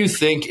 what do you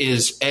think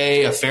is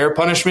a fair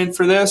punishment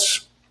for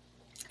this?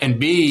 And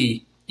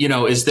B,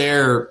 is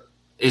there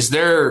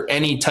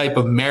any type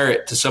of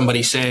merit to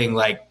somebody saying,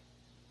 like,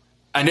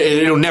 and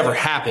it'll never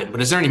happen,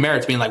 but is there any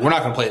merit to being like, we're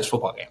not going to play this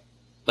football game?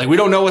 Like, we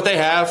don't know what they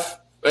have,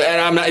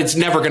 and it's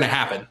never going to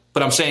happen.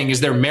 But I'm saying, is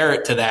there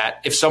merit to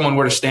that if someone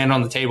were to stand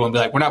on the table and be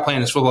like, we're not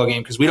playing this football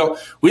game because we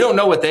don't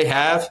know what they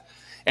have,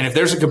 and if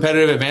there's a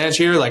competitive advantage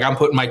here, like, I'm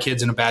putting my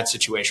kids in a bad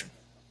situation.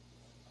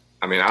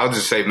 I mean, I'll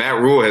just say Matt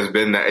Rule has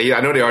been that. I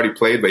know they already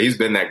played, but he's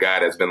been that guy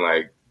that's been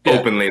like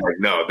openly like,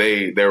 no,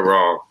 they're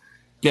wrong.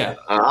 Yeah.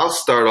 I'll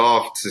start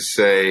off to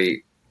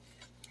say,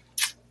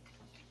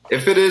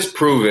 if it is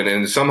proven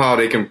and somehow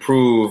they can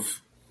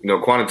prove,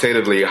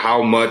 quantitatively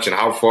how much and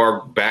how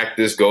far back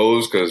this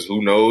goes, because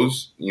who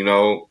knows,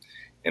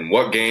 and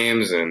what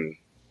games and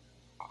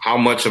how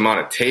much amount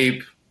of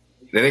tape,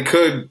 then it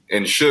could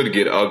and should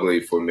get ugly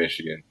for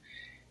Michigan.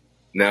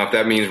 Now, if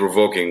that means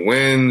revoking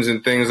wins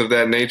and things of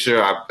that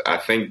nature, I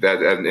think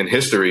that in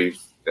history,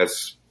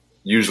 that's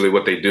usually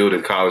what they do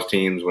to college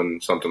teams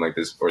when something like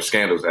this or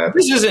scandals happen.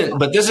 This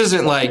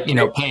isn't like,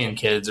 paying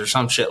kids or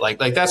some shit like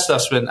that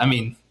stuff's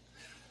been,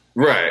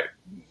 right.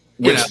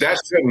 Which that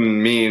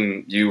shouldn't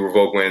mean you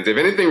revoke wins. If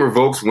anything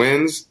revokes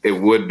wins, it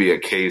would be a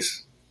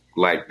case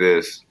like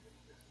this.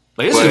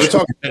 We're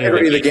talking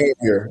integrity of the game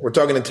here. We're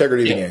talking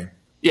integrity of the game.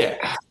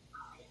 Yeah.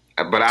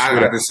 But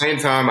at the same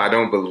time, I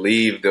don't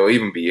believe they'll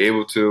even be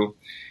able to.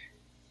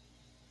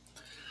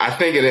 I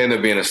think it'll end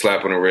up being a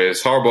slap on the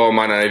wrist. Harbaugh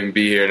might not even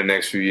be here in the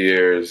next few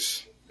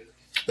years.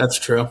 That's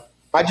true.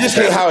 I just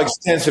hate how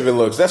extensive it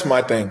looks. That's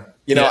my thing.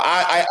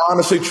 I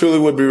honestly, truly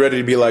would be ready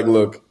to be like,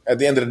 look, at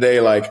the end of the day,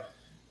 like,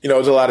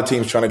 there's a lot of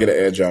teams trying to get an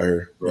edge out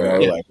here.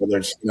 Like whether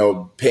it's,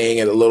 paying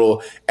it a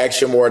little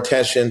extra more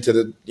attention to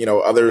the,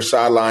 other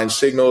sideline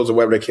signals or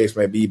whatever the case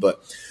may be.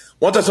 But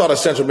once I saw the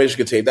Central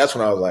Michigan tape, that's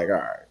when I was like, all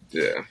right.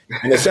 Yeah.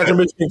 And the Central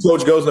Michigan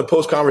coach goes in the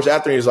post conference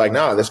after, and he's like,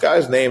 nah, this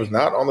guy's name is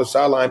not on the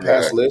sideline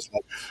pass list.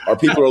 Like, our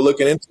people are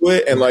looking into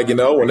it. And like,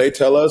 when they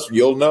tell us,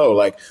 you'll know.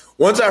 Like,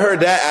 once I heard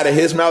that out of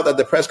his mouth at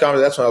the press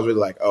conference, that's when I was really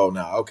like, oh,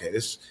 no, okay,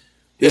 this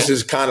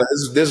is kind of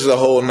this is a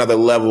whole another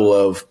level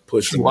of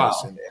pushing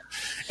this in there.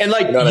 And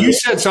like you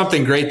said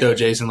something great though,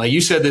 Jason. Like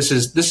you said, this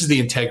is the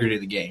integrity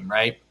of the game,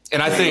 right?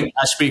 And I think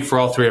I speak for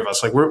all three of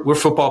us. Like we're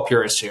football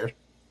purists here.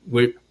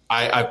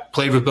 I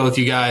played with both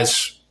you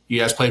guys. You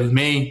guys played with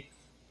me.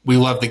 We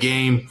love the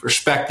game,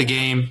 respect the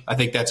game. I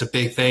think that's a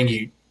big thing.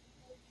 You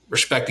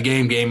respect the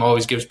game. Game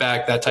always gives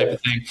back. That type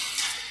of thing.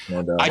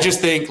 No, I just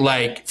think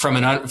like from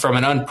an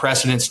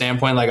unprecedented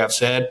standpoint, like I've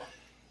said,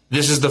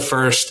 this is the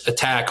first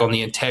attack on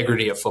the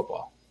integrity of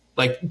football.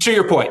 Like to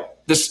your point,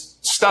 this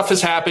stuff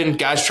has happened.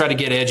 Guys try to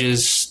get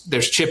edges.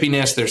 There's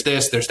chippiness. There's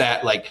this. There's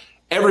that. Like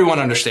everyone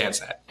understands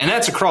that, and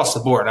that's across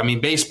the board. I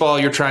mean, baseball,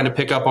 you're trying to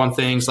pick up on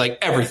things like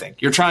everything.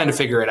 You're trying to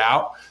figure it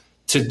out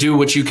to do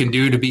what you can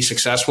do to be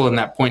successful in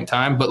that point in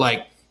time. But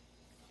like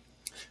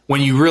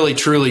when you really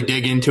truly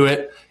dig into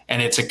it,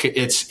 and it's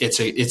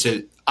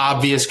a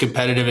obvious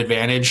competitive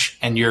advantage,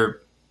 and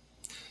you're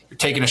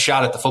taking a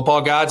shot at the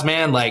football gods,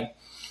 man. Like,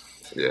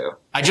 yeah,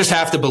 I just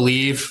have to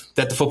believe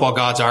that the football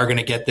gods are going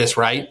to get this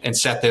right and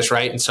set this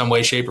right in some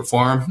way, shape, or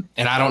form.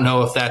 And I don't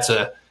know if that's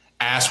a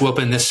ass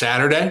whooping this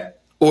Saturday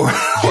or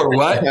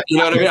what. You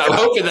know what I mean? I'm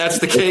hoping that's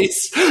the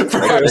case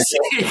for our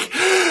sake.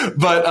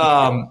 But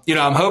I'm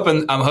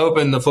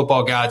hoping the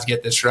football gods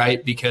get this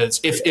right,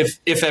 because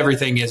if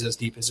everything is as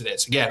deep as it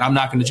is, again, I'm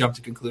not going to jump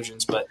to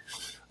conclusions, but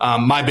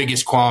my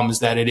biggest qualm is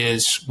that it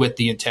is with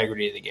the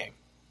integrity of the game.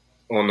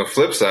 On the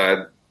flip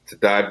side, to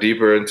dive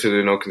deeper into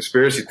the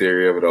conspiracy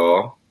theory of it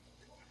all,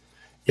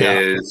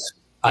 is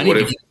I need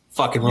to get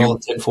fucking roll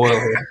of tinfoil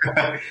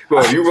here.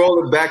 Well, if you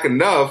roll it back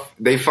enough,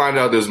 they find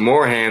out there's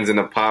more hands in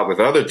the pot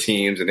with other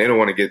teams, and they don't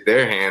want to get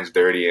their hands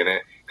dirty in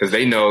it because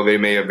they know they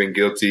may have been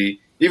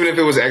guilty, even if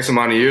it was X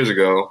amount of years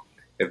ago.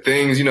 If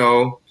things,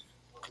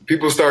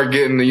 people start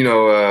getting,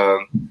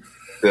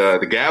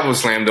 the gavel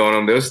slammed on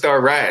them, they'll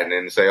start ratting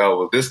and say, oh,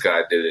 well, this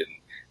guy did it.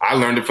 I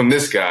learned it from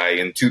this guy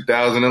in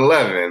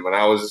 2011 when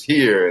I was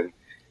here. And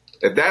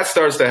if that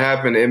starts to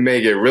happen, it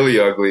may get really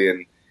ugly.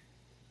 And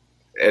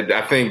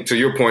I think, to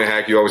your point,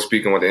 Hack, you always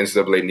speak on what the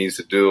NCAA needs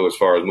to do as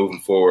far as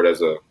moving forward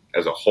as a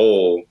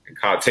whole,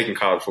 and taking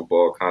college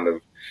football kind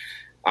of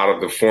out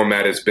of the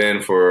format it's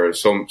been for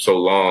so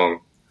long.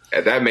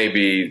 And that may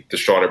be the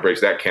straw that breaks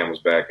that camel's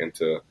back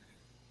into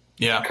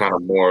kind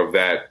of more of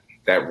that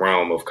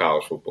realm of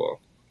college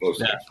football. We'll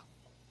see. Yeah.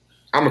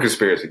 I'm a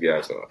conspiracy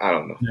guy, so I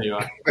don't know. There you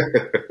are.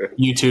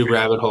 YouTube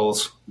rabbit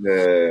holes.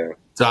 Yeah.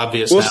 It's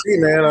obvious. We'll see,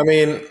 man. I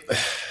mean,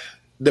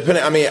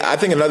 I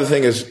think another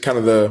thing is kind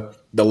of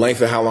the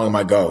length of how long it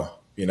might go.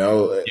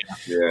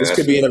 This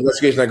could be an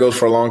investigation that goes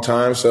for a long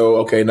time. So,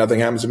 okay, nothing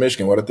happens to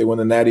Michigan. What if they win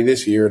the Natty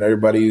this year and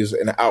everybody's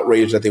in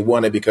outrage that they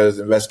won it because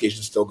the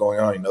investigation is still going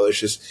on?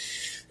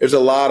 There's there's a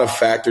lot of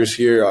factors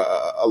here,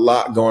 a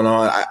lot going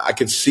on. I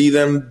could see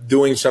them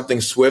doing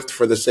something swift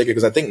for the sake of,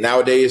 because I think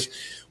nowadays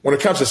when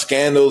it comes to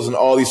scandals and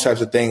all these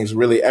types of things,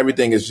 really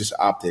everything is just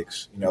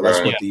optics.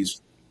 That's what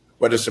these,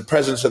 whether it's the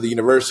presidents of the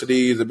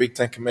university, the Big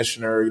Ten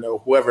commissioner,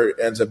 whoever it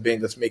ends up being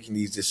that's making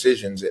these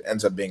decisions, it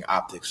ends up being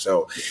optics.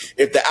 So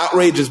if the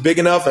outrage is big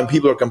enough and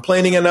people are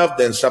complaining enough,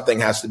 then something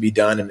has to be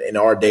done in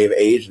our day of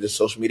age, this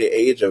social media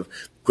age of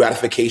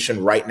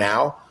gratification right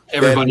now.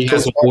 Everybody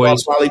has a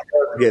voice. Probably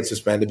does get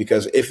suspended,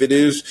 because if it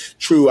is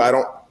true, I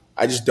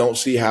just don't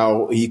see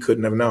how he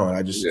couldn't have known.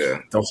 I just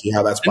don't see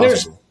how that's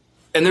possible.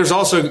 And there's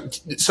also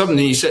something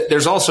that you said,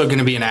 there's also going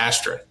to be an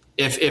asterisk.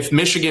 If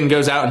Michigan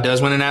goes out and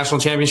does win a national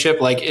championship,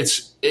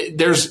 there's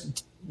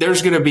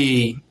going to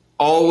be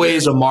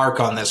always a mark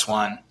on this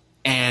one,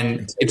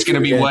 and it's going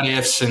to be what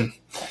ifs, and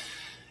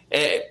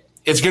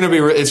it's going to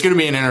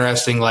be an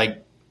interesting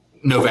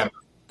November.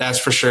 That's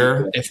for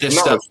sure. If this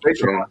stuff,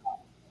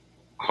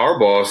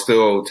 Harbaugh is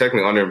still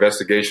technically under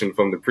investigation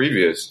from the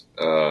previous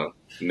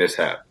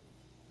mishap.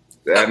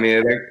 I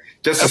mean,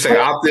 just to say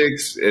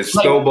optics, it's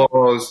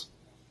snowballs.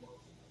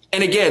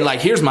 And again,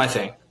 here's my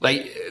thing.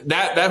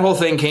 That whole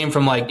thing came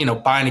from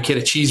buying a kid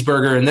a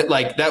cheeseburger, and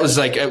that was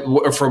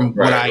from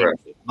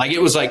what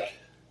it was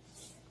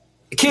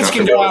kids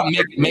can go out and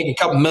make a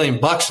couple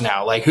 $1,000,000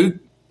 now.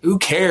 Who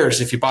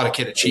cares if you bought a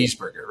kid a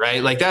cheeseburger,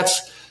 right?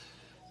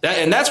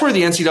 That's where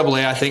the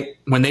NCAA, I think,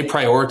 when they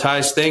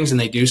prioritize things and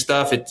they do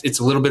stuff, it's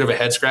a little bit of a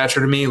head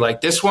scratcher to me.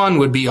 This one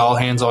would be all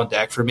hands on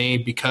deck for me,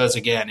 because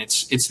again,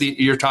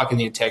 you're talking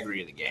the integrity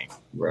of the game.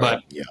 Right.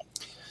 But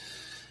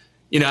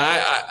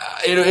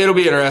it'll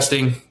be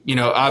interesting.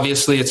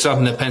 Obviously it's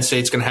something that Penn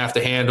State's going to have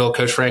to handle.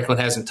 Coach Franklin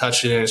hasn't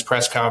touched it in his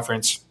press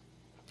conference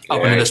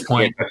up until this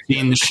point,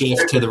 seeing the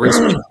shift to the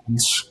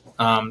wristbands,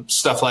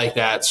 stuff like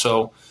that.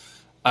 So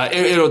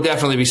it'll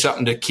definitely be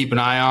something to keep an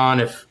eye on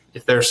if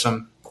there's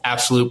some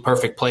absolute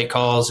perfect play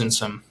calls and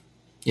some,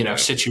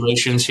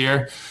 situations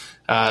here.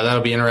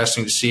 That'll be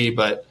interesting to see.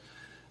 But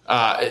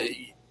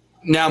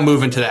now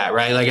moving to that,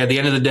 right? At the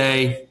end of the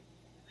day,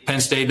 Penn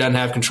State doesn't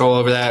have control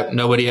over that.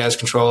 Nobody has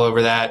control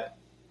over that.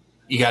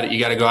 You got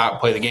to go out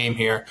and play the game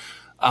here.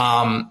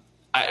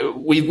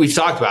 We've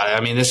talked about it.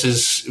 I mean,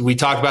 we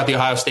talked about the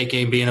Ohio State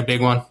game being a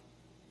big one.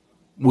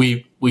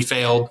 We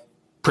failed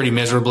pretty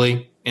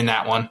miserably in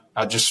that one.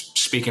 Just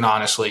speaking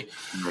honestly.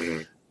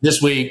 Mm-hmm.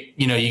 This week,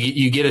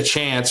 you get a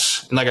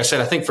chance. And like I said,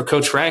 I think for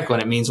Coach Franklin,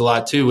 it means a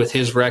lot too, with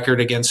his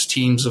record against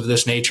teams of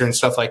this nature and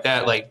stuff like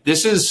that.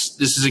 This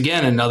is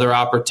again, another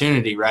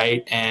opportunity,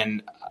 right?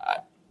 And,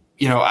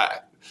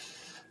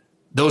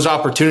 those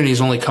opportunities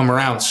only come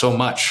around so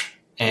much.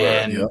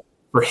 And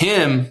for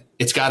him,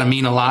 it's got to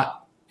mean a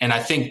lot. And I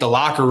think the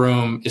locker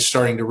room is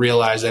starting to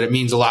realize that it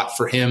means a lot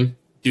for him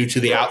due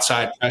to the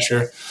outside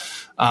pressure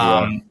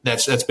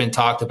that's been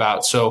talked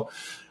about. So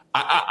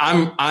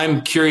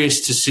I'm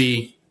curious to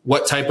see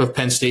what type of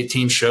Penn State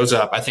team shows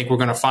up. I think we're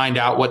going to find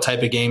out what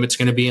type of game it's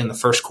going to be in the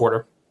first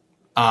quarter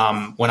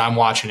when I'm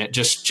watching it.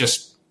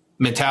 Just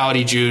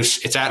mentality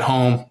juice. It's at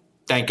home.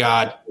 Thank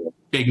God.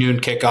 Big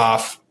noon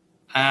kickoff.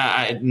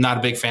 I'm not a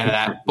big fan of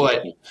that,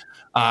 but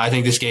I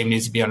think this game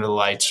needs to be under the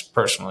lights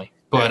personally.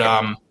 But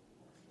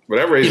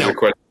that raises a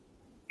question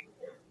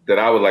that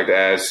I would like to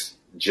ask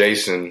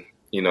Jason.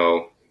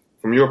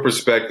 From your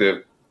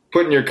perspective,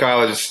 putting your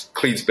college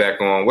cleats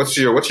back on, what's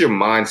your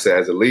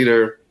mindset as a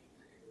leader?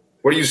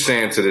 What are you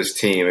saying to this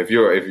team? If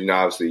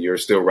obviously you're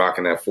still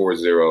rocking that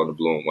 4-0 in the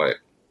blue and white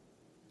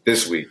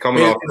this week,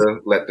 coming off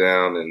the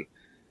letdown, and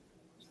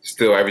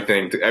still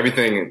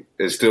everything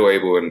is still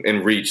able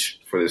in reach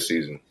for this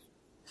season.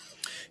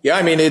 Yeah,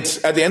 I mean,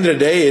 it's at the end of the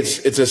day,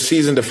 it's a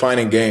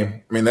season-defining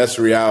game. I mean, that's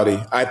the reality.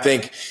 I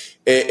think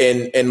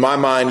in my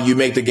mind, you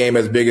make the game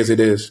as big as it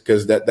is,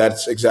 because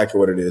that's exactly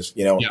what it is.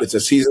 It's a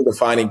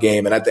season-defining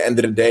game, and at the end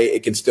of the day,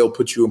 it can still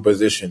put you in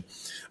position.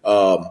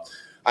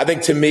 I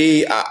think to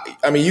me,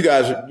 I mean,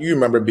 you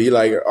remember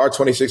our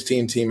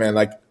 2016 team, man.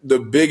 The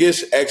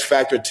biggest X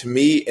factor to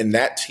me in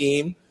that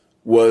team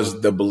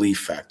was the belief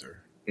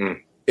factor.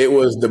 It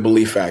was the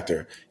belief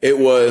factor. It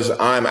was,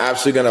 I'm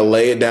absolutely going to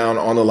lay it down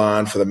on the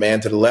line for the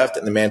man to the left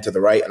and the man to the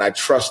right, and I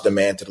trust the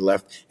man to the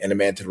left and the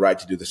man to the right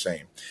to do the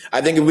same.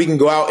 I think if we can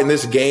go out in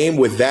this game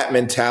with that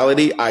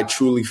mentality, I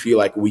truly feel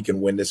like we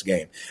can win this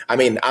game. I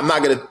mean, I'm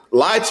not going to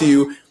lie to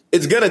you.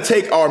 It's going to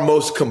take our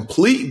most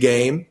complete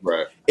game.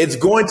 Right. It's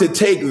going to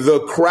take the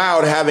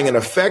crowd having an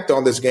effect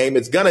on this game.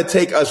 It's going to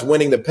take us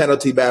winning the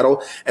penalty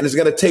battle, and it's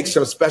going to take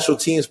some special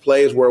teams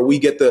plays where we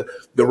get the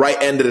right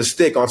end of the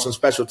stick on some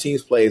special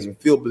teams plays and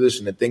field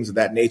position and things of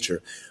that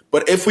nature.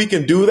 But if we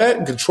can do that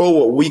and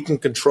control what we can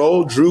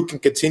control, Drew can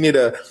continue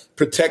to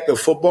protect the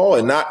football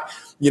and not,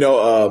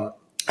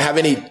 have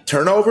any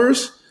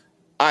turnovers.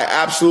 I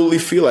absolutely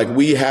feel like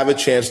we have a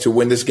chance to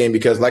win this game,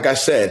 because, like I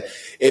said,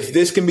 if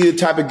this can be the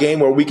type of game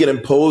where we can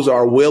impose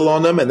our will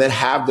on them and then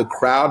have the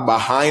crowd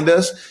behind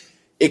us,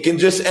 it can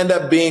just end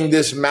up being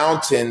this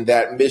mountain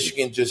that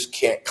Michigan just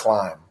can't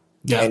climb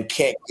and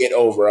can't get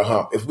over a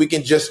hump. If we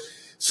can just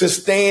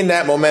sustain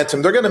that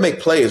momentum, they're going to make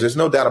plays. There's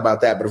no doubt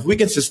about that. But if we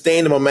can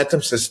sustain the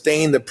momentum,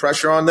 sustain the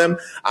pressure on them,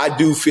 I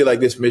do feel like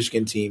this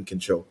Michigan team can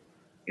choke.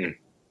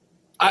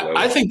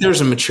 I think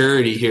there's a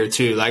maturity here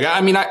too. Like,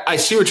 I mean, I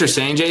see what you're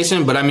saying,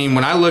 Jason, but I mean,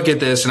 when I look at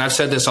this, and I've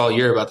said this all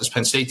year about this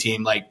Penn State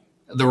team, like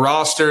the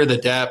roster, the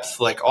depth,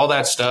 like all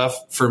that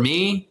stuff, for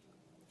me,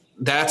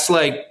 that's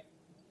like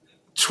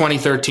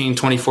 2013,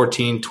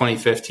 2014,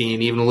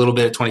 2015, even a little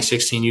bit of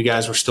 2016. You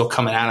guys were still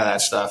coming out of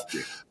that stuff.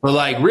 But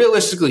like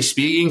realistically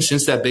speaking,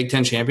 since that Big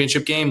Ten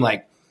championship game,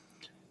 like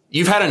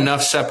you've had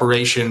enough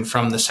separation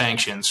from the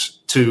sanctions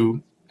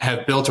to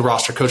have built a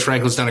roster. Coach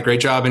Franklin's done a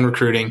great job in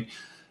recruiting.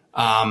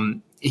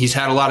 He's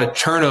had a lot of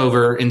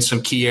turnover in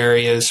some key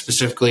areas,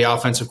 specifically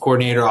offensive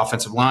coordinator,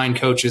 offensive line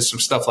coaches, some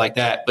stuff like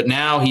that. But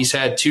now he's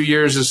had 2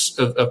 years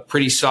of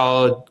pretty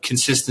solid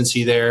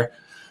consistency there.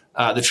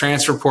 The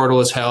transfer portal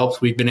has helped.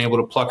 We've been able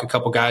to pluck a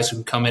couple guys who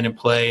can come in and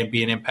play and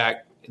be an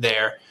impact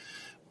there.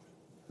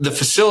 The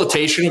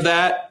facilitation of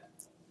that,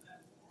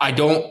 I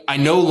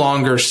no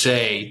longer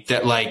say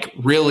that like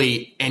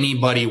really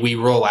anybody we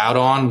roll out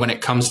on when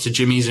it comes to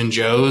Jimmy's and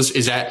Joe's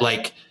is at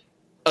like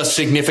a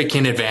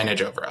significant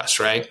advantage over us,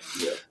 right?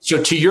 Yeah.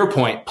 So to your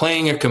point,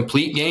 playing a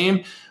complete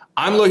game,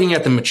 I'm looking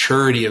at the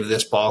maturity of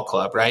this ball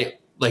club, right?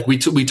 Like we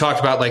talked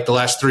about like the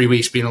last 4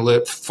 weeks being a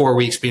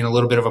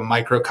little bit of a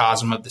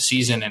microcosm of the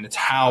season, and it's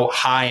how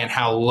high and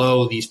how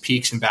low these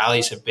peaks and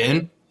valleys have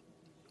been.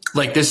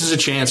 Like this is a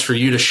chance for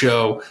you to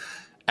show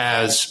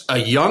as a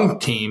young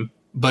team,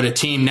 but a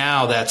team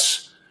now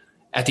that's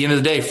at the end of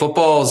the day,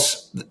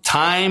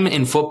 time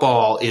in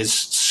football is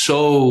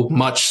so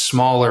much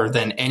smaller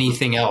than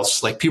anything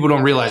else. Like people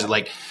don't realize it.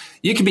 Like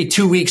you could be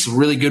 2 weeks of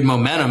really good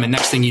momentum, and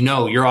next thing you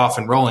know, you're off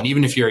and rolling,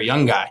 even if you're a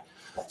young guy.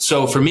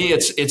 So for me,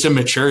 it's a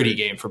maturity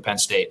game for Penn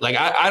State. Like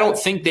I don't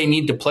think they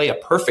need to play a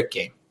perfect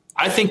game.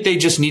 I think they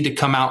just need to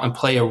come out and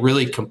play a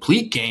really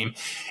complete game.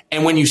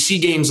 And when you see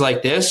games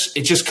like this,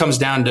 it just comes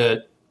down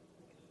to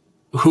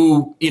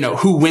who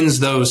wins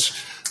those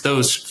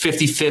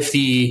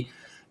 50-50,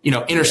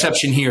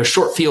 interception here,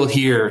 short field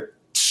here,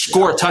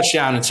 score a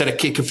touchdown instead of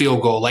kick a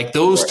field goal. Like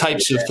those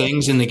types of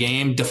things in the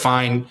game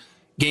define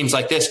games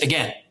like this.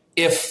 Again,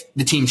 if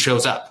the team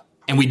shows up,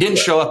 and we didn't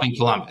show up in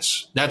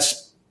Columbus,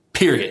 that's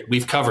period.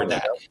 We've covered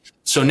that.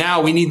 So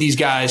now we need these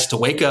guys to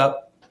wake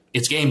up.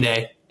 It's game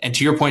day. And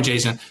to your point,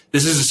 Jason,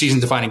 this is a season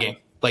defining game.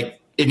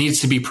 Like it needs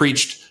to be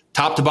preached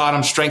top to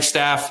bottom, strength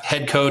staff,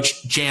 head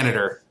coach,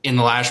 janitor in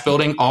the Lash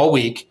building all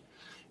week.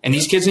 And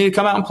these kids need to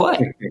come out and play.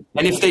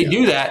 And if they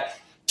do that,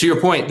 to your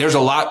point, there's a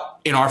lot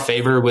in our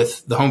favor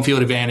with the home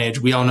field advantage.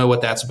 We all know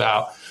what that's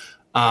about.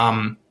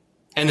 And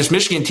this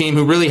Michigan team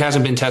who really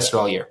hasn't been tested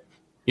all year.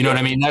 You know what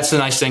I mean? That's the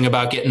nice thing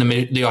about getting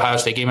the Ohio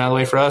State game out of the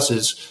way for us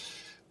is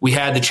we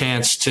had the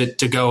chance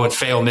to go and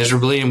fail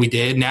miserably, and we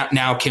did.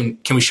 Now can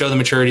we show the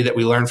maturity that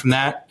we learned from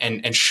that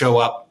and show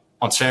up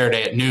on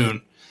Saturday at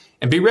noon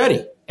and be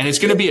ready? And it's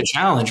going to be a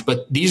challenge,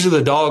 but these are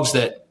the dogs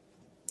that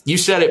you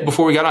said it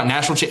before we got on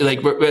national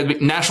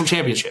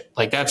championship.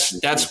 Like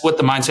that's what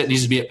the mindset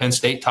needs to be at Penn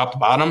State, top to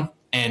bottom,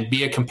 and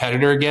be a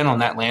competitor again on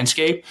that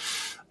landscape.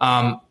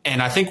 And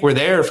I think we're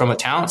there from a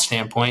talent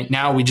standpoint.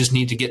 Now we just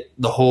need to get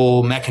the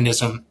whole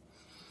mechanism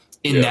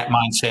in that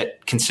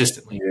mindset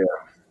consistently.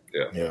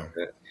 Yeah.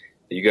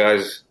 You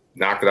guys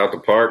knocked it out the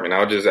park, and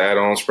I'll just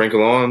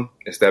sprinkle on.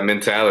 It's that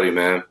mentality,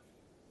 man.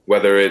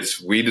 Whether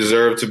it's we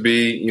deserve to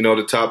be,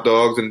 the top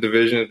dogs in the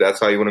division, if that's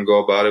how you want to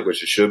go about it,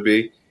 which it should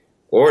be,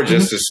 or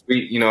just a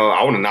sweet,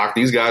 I want to knock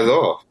these guys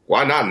off.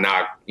 Why not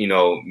knock,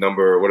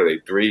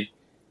 number 3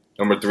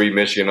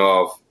 Michigan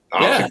off?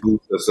 To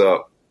boost us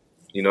up.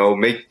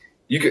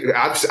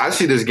 I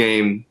see this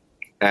game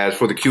as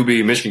for the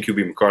QB, Michigan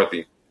QB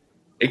McCarthy.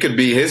 It could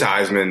be his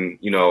Heisman,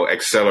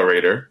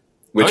 accelerator,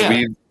 which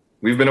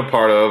we've been a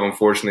part of,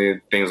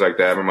 unfortunately, things like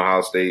that. I remember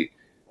Ohio State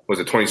was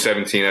it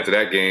 2017 after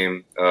that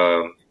game.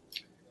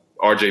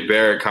 RJ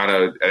Barrett kind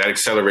of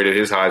accelerated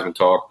his Heisman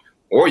talk.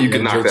 Or you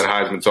could knock that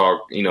Heisman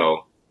talk,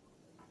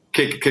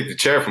 kick the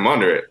chair from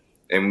under it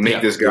and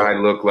make this guy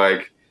look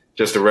like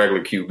just a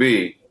regular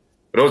QB.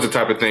 But those are the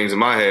type of things in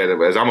my head.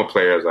 As I'm a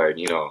player, I was like,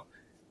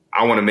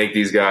 I want to make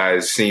these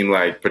guys seem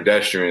like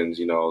pedestrians.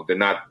 They're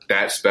not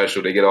that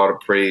special. They get all the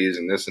praise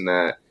and this and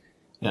that.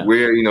 Yeah.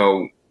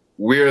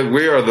 We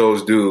are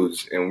those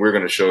dudes, and we're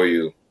going to show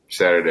you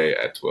Saturday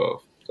at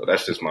 12. So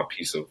that's just my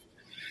piece of,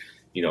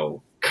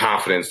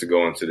 confidence to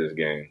go into this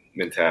game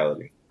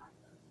mentality,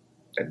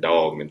 that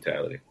dog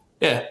mentality.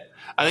 Yeah,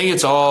 I think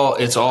it's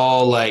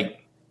all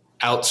like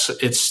out.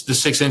 It's the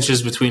 6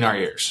 inches between our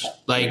ears.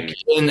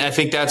 And I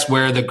think that's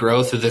where the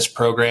growth of this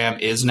program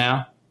is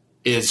now.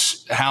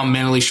 Is how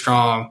mentally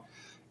strong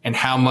and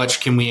how much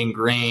can we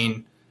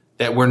ingrain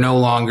that we're no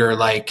longer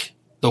like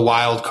the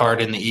wild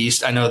card in the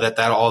East. I know that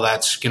all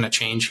that's going to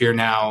change here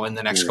now in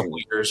the next couple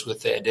of years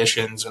with the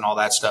additions and all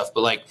that stuff.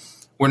 But like,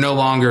 we're no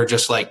longer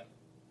just like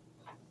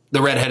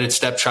the redheaded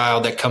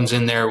stepchild that comes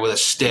in there with a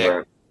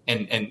stick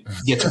and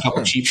gets a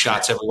couple cheap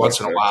shots every once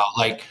in a while.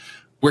 Like,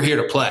 we're here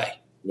to play.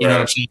 You know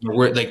what I'm saying?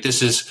 We're like,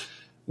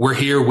 we're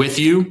here with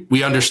you.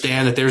 We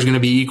understand that there's going to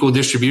be equal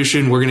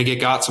distribution. We're going to get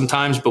got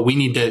sometimes, but we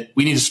need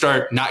to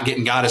start not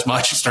getting got as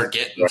much and start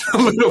getting a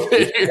little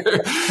bit here.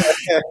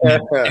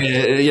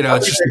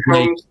 It's just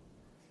great.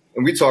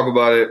 And we talk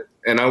about it,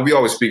 and we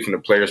always speak from the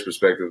player's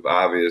perspective,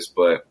 obvious,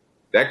 but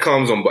that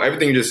comes on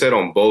everything you just said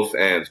on both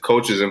ends,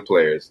 coaches and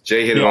players.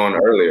 Jay hit it on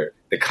earlier.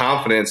 The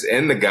confidence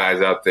in the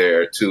guys out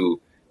there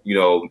to,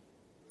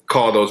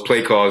 call those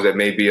play calls that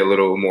may be a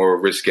little more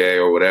risque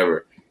or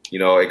whatever.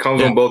 It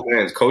comes on both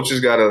ends. Coaches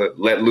got to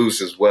let loose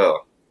as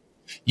well.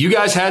 You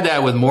guys had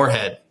that with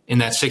Moorhead in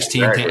that 16th,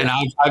 exactly. And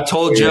I've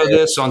told Joe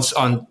this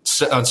on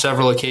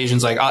several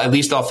occasions, like at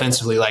least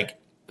offensively, like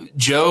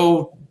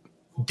Joe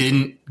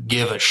didn't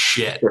give a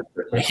shit.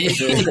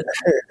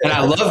 And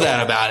I love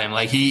that about him.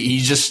 Like he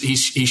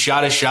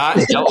shot his shot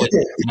and dealt with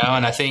it,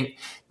 and I think,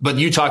 but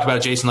you talked about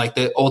it, Jason, like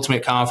the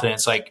ultimate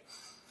confidence, like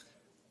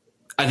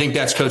I think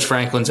that's Coach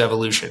Franklin's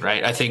evolution,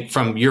 right? I think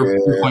from your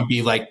point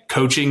be like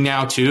coaching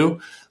now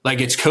too, like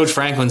it's Coach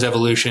Franklin's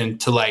evolution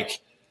to like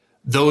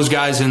those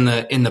guys in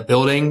the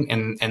building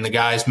and the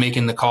guys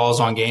making the calls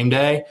on game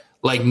day,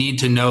 like need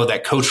to know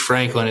that Coach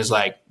Franklin is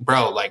like,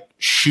 bro, like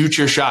shoot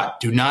your shot.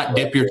 Do not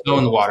dip your toe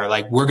in the water.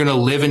 Like we're going to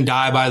live and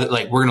die by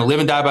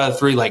the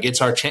three. Like it's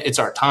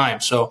our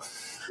time. So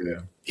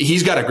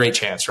he's got a great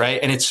chance. Right.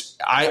 And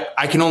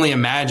I can only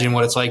imagine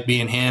what it's like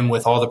being him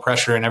with all the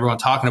pressure and everyone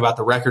talking about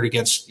the record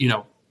against,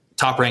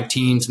 top ranked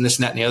teams and this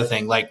and that and the other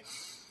thing. Like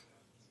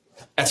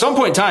at some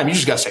point in time, you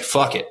just got to say,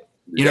 fuck it.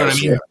 You know what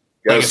I mean?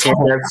 Got to swing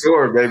that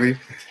sword, baby.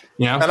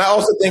 Yeah. And I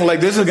also think like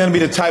this is going to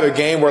be the type of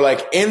game where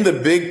like in the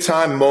big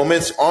time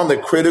moments, on the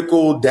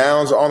critical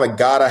downs, on the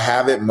gotta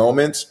have it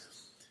moments,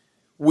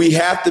 we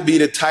have to be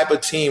the type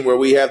of team where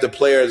we have the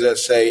players that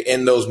say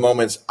in those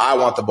moments, I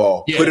want the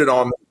ball, put it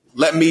on me,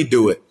 let me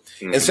do it.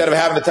 Mm-hmm. Instead of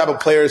having the type of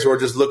players who are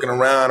just looking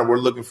around and we're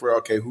looking for,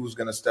 okay, who's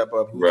going to step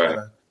up? Who's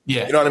gonna,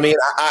 you know what I mean?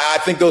 I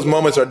think those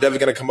moments are definitely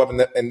going to come up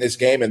in this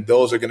game, and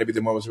those are going to be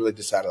the moments really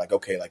decided, like,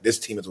 okay, like this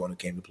team is the one who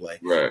came to play.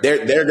 Right.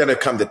 They're going to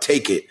come to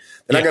take it.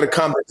 They're not going to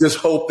come to just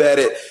hope that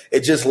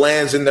it just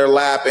lands in their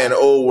lap and,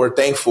 we're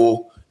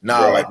thankful.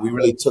 Nah, like we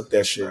really took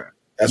that shit. Right.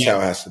 That's how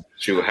it has to be.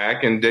 Shoot,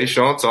 Hack and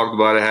Deshaun talked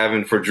about it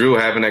having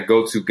that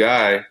go-to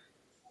guy,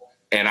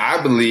 and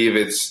I believe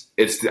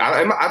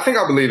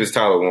I believe it's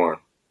Tyler Warren.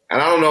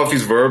 And I don't know if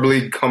he's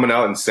verbally coming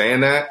out and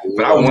saying that,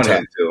 but I want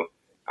him to.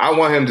 I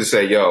want him to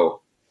say,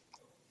 yo,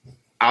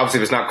 obviously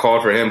if it's not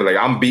called for him, but like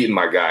I'm beating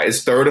my guy.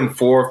 It's 3rd and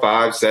 4,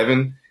 5,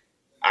 7.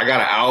 I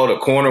got an out, a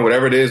corner,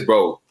 whatever it is,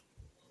 bro.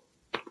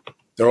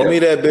 Throw me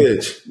that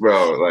bitch.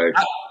 Bro, like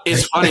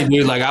it's funny,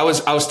 dude. Like I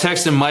was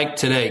texting Mike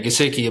today,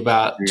 Gesicki,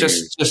 about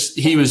just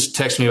he was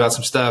texting me about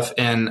some stuff,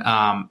 and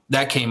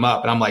that came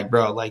up, and I'm like,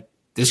 bro, like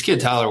this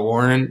kid Tyler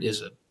Warren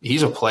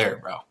he's a player,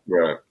 bro.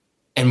 Right.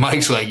 And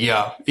Mike's like,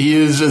 yeah,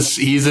 he's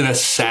an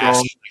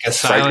assassin, like a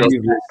silent.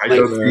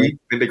 Psycho T. I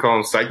think they call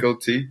him Psycho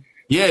T.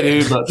 Yeah,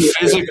 dude, but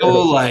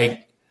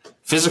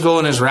physical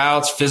in his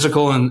routes,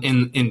 physical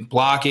in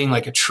blocking,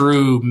 like a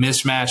true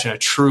mismatch and a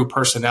true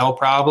personnel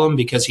problem,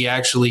 because he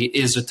actually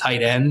is a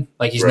tight end.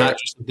 Like he's not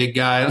just a big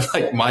guy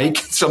like Mike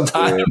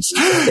sometimes,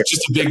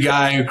 just a big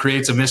guy who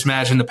creates a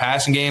mismatch in the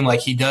passing game. Like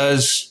he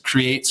does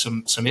create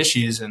some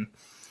issues, and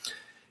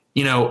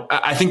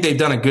I think they've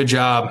done a good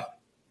job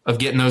of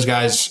getting those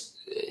guys.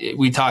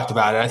 We talked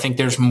about it. I think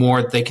there's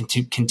more they can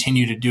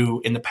continue to do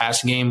in the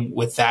passing game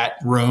with that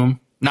room.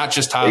 Not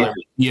just Tyler,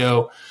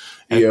 Theo,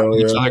 and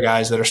these other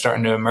guys that are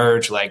starting to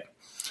emerge. Like,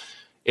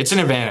 it's an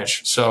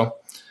advantage. So,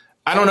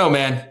 I don't know,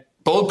 man.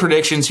 Bold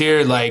predictions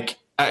here. Like,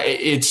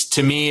 it's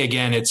to me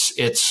again. It's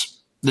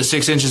the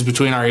 6 inches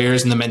between our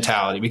ears and the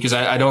mentality, because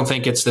I don't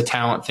think it's the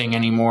talent thing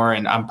anymore.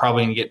 And I'm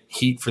probably gonna get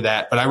heat for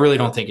that, but I really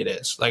don't think it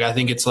is. Like, I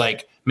think it's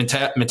like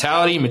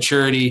mentality,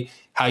 maturity,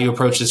 how you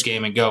approach this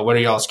game, and go. What are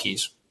y'all's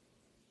keys?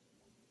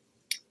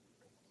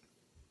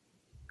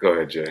 Go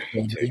ahead, Jay.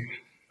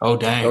 Oh,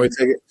 dang. Let me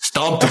take it.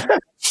 Stumped him.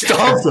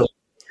 Stumped him.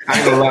 I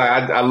ain't gonna lie.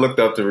 I looked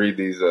up to read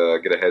these,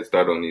 get a head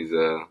start on these.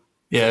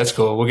 Yeah, that's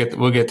cool. We'll get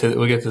to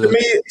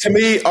To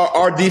me,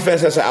 our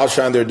defense has to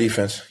outshine their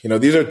defense.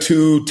 These are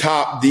two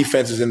top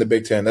defenses in the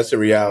Big Ten. That's the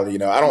reality.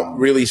 I don't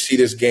really see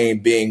this game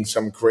being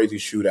some crazy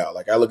shootout.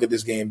 Like I look at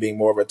this game being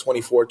more of a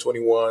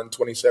 24-21,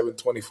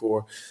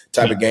 27-24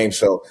 type of game.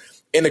 So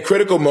in the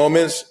critical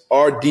moments,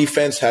 our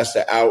defense has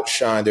to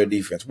outshine their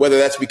defense, whether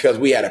that's because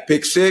we had a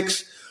pick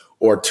six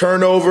or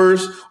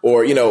turnovers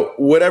or,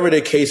 whatever the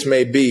case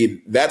may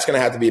be. That's going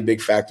to have to be a big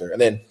factor. And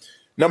then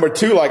number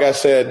two, like I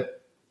said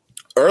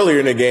earlier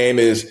in the game,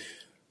 is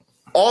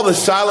all the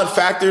silent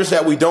factors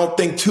that we don't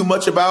think too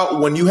much about.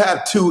 When you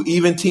have two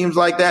even teams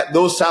like that,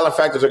 those silent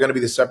factors are going to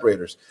be the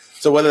separators.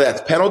 So whether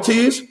that's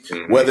penalties,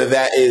 whether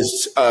that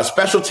is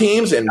special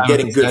teams and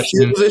getting good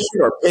field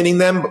position or pinning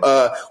them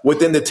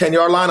within the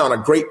 10-yard line on a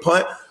great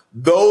punt,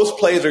 those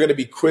plays are going to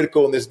be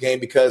critical in this game,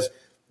 because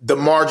the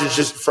margins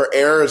just for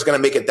error is going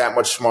to make it that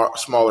much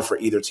smaller for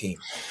either team.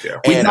 Yeah.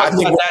 We talked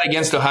about that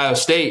against Ohio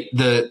State.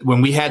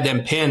 When we had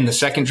them pinned, the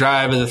second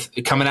drive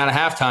coming out of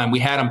halftime, we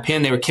had them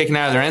pinned. They were kicking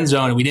out of their end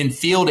zone, and we didn't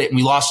field it, and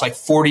we lost like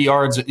 40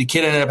 yards. The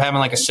kid ended up having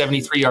like a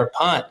 73-yard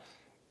punt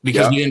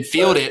because we didn't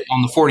field it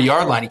on the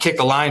 40-yard line. He kicked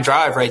a line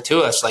drive right to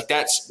us. Like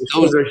those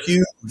plays are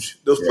huge.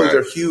 Those plays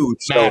are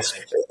huge.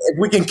 Massive. So if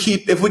we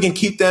can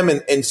keep them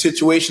in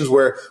situations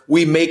where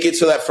we make it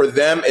so that for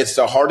them it's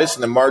the hardest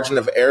and the margin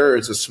of error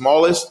is the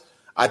smallest,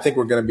 I think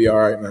we're going to be all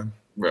right, man.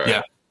 Right.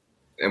 Yeah.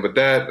 And with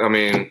that, I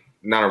mean,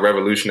 not a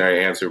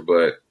revolutionary answer,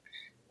 but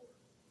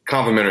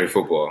complimentary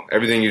football.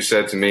 Everything you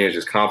said to me is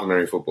just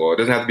complimentary football. It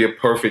doesn't have to be a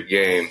perfect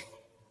game,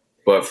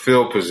 but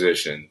field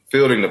position,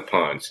 fielding the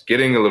punts,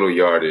 getting a little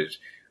yardage.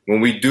 When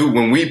we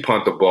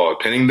punt the ball,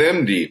 pinning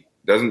them deep,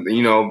 doesn't,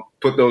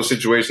 put those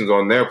situations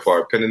on their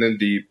part, pinning them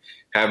deep,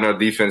 having our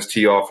defense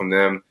tee off from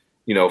them,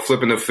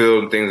 flipping the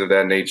field and things of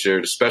that nature,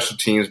 the special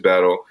teams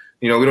battle.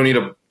 We don't need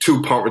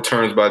 2 punt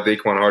returns by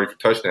Daquan Hardy for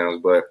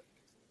touchdowns, but,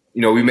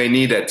 we may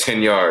need that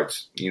 10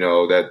 yards,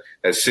 that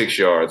 6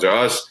 yards, or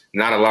us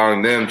not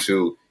allowing them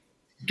to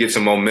get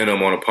some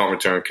momentum on a punt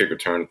return, kick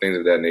return, things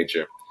of that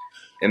nature.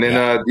 And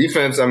then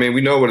defense, I mean,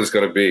 we know what it's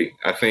going to be.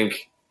 I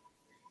think,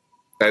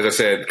 as I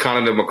said, kind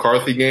of the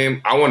McCarthy game,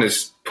 I want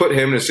to put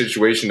him in a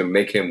situation to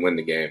make him win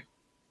the game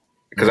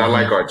because I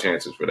like our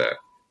chances for that.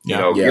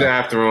 Get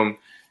after him,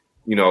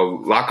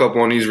 lock up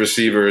on these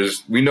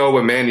receivers. We know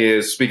what Manny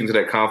is, speaking to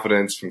that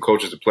confidence from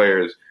coaches to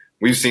players.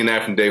 We've seen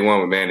that from day one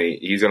with Manny.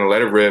 He's going to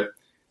let it rip.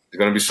 There's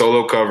going to be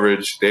solo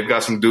coverage. They've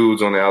got some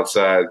dudes on the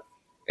outside.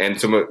 And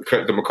to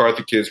the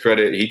McCarthy kid's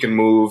credit, he can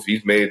move.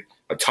 He's made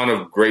a ton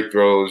of great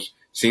throws,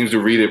 seems to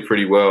read it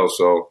pretty well.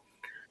 So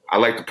I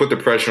like to put the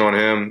pressure on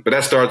him, but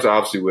that starts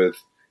obviously with,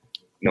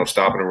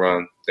 stopping the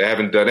run. They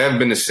haven't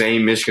been the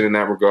same Michigan in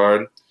that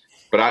regard.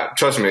 But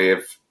trust me,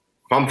 if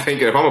I'm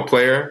a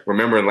player,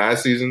 remembering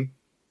last season,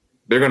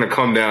 they're going to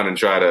come down and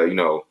try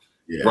to,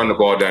 run the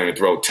ball down your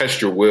throat,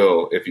 test your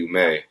will, if you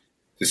may,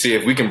 to see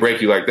if we can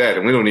break you like that.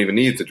 And we don't even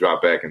need to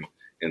drop back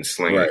and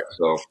sling it.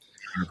 So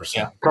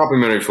 100%.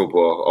 Complimentary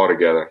football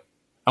altogether.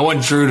 I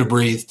want Drew to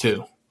breathe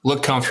too.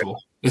 Look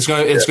comfortable. He's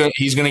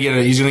gonna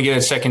get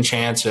a second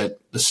chance at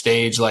the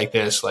stage like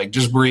this. Like,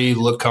 just breathe,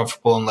 look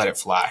comfortable, and let it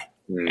fly,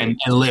 and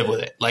live with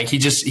it. Like,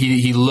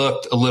 he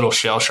looked a little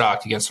shell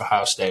shocked against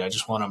Ohio State. I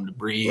just want him to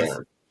breathe,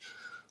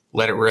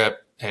 let it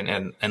rip,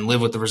 and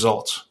live with the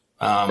results.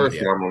 First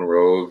time on the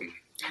road.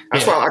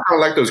 That's why I kind of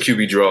like those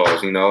QB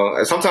draws.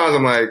 Sometimes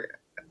I'm like,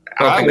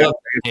 I don't think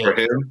that's for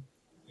him.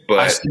 But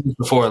I've seen this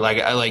before. Like,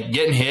 I like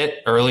getting hit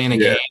early in a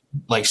game.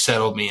 Like,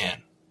 settled me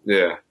in.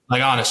 Yeah.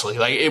 Like, honestly,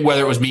 like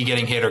whether it was me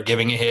getting hit or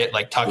giving a hit,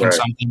 like tucking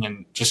something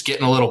and just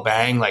getting a little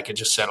bang, like it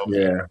just settled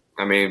me. Yeah.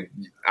 I mean,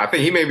 I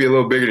think he may be a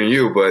little bigger than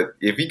you, but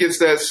if he gets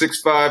that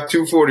 6'5",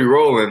 240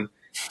 rolling,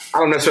 I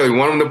don't necessarily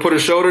want him to put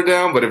his shoulder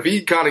down, but if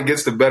he kind of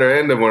gets the better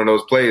end of one of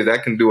those plays,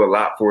 that can do a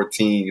lot for a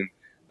team,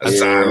 a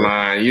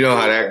sideline. You know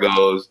how that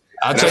goes.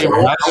 I'll tell you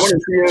what, I was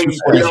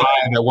 245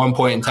 at one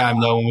point in time,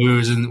 though, when we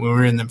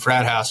were in the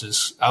frat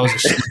houses. I was a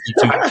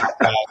 62.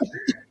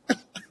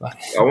 I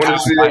want to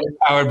see it.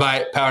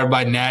 Powered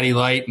by Natty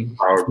Light and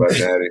powered by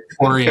Natty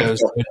Oreos.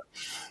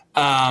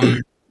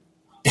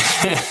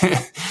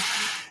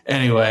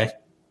 Anyway,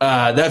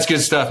 that's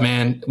good stuff,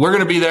 man. We're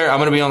gonna be there. I'm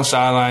gonna be on the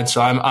sideline,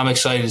 so I'm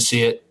excited to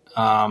see it.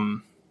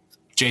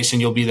 Jason,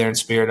 you'll be there in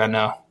spirit, I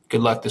know.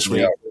 Good luck this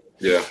week.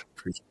 Yeah.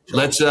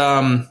 Let's.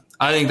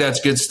 I think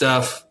that's good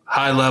stuff.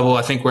 High level.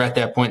 I think we're at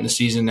that point in the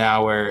season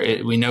now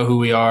where we know who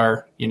we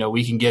are.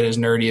 We can get as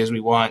nerdy as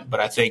we want, but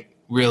I think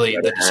really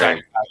the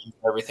deciding factor is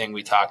everything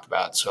we talked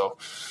about. So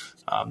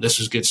this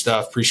was good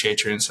stuff.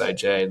 Appreciate your insight,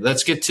 Jay.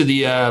 Let's get to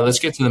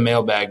the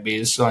mailbag, B.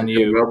 This is on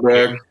you.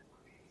 Mailbag.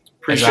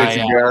 Appreciate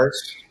you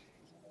guys.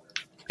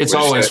 It's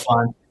always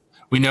fun.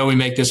 We know we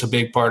make this a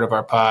big part of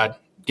our pod,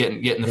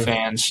 getting the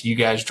fans. You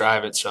guys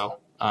drive it. So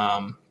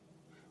what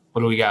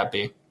do we got,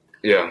 B?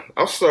 Yeah,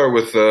 I'll start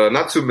with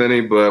not too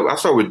many, but I'll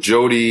start with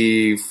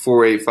Jody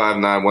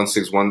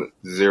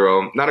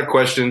 48591610. Not a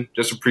question,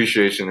 just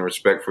appreciation and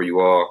respect for you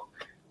all.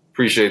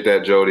 Appreciate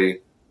that, Jody.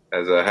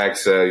 As Hack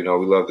said, we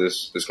love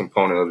this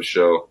component of the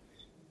show.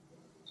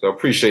 So I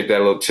appreciate that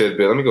little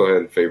tidbit. Let me go ahead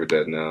and favorite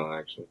that now,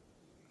 actually.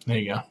 There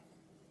you go.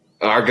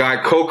 Our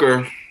guy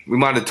Coker, we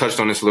might have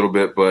touched on this a little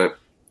bit, but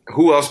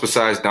who else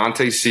besides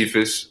Dante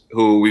Cephas,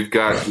 who we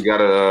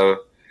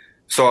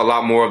saw a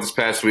lot more of this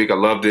past week. I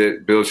loved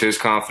it. Builds his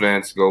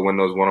confidence, go win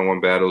those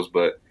one-on-one battles.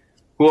 But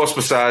who else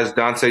besides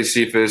Dante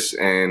Cephas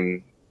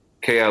and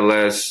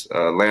KLS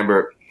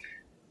Lambert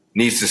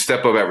needs to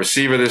step up at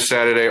receiver this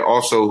Saturday?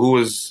 Also, who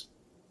was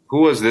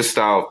this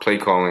style of play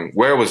calling?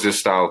 Where was this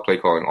style of play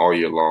calling all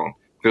year long?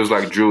 Feels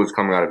like Drew is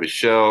coming out of his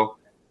shell,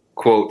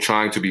 quote,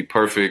 trying to be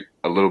perfect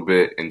a little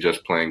bit and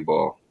just playing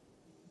ball.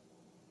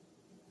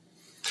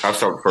 I'll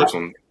start with the first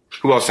one.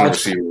 Who else in the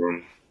receiver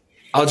room?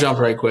 I'll jump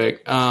right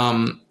quick.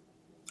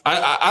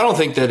 I don't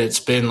think that it's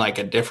been like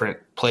a different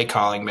play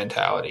calling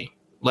mentality.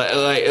 Like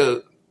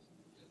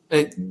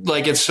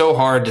it's so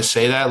hard to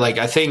say that. Like,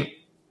 I think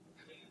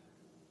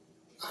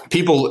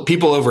people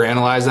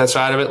overanalyze that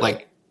side of it.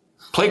 Like,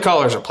 play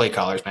callers are play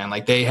callers, man.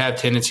 Like, they have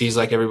tendencies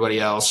like everybody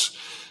else.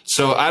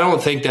 So I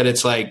don't think that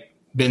it's like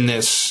been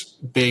this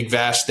big,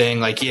 vast thing.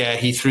 Like, yeah,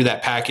 he threw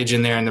that package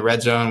in there in the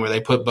red zone where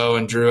they put Bo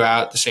and Drew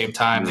out at the same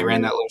time. They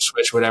ran that little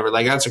switch, whatever.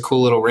 Like, that's a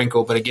cool little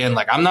wrinkle. But again,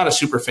 like, I'm not a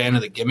super fan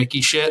of the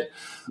gimmicky shit.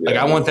 Like,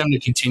 I want them to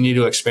continue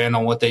to expand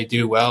on what they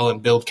do well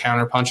and build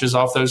counter punches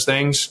off those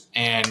things.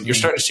 And you're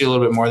starting to see a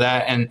little bit more of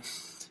that. And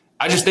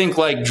I just think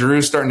like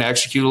Drew's starting to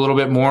execute a little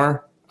bit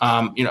more.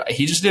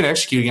 He just didn't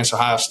execute against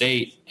Ohio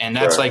State. And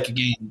that's like,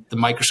 again, the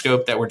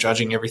microscope that we're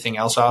judging everything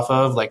else off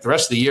of. Like, the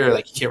rest of the year,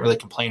 like, you can't really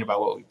complain about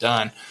what we've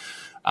done.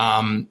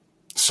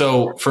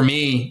 So for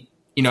me,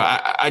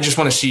 I just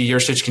want to see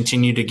Yurcich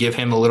continue to give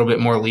him a little bit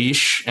more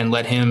leash and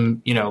let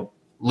him,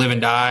 live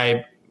and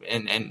die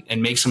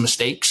and make some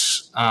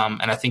mistakes.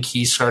 And I think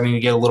he's starting to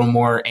get a little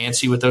more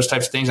antsy with those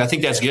types of things. I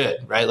think that's good,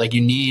 right? Like,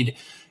 you need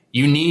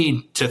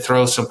to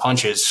throw some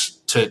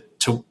punches to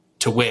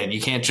win. You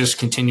can't just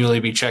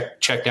continually be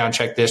check down,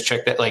 check this,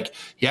 check that. Like,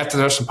 you have to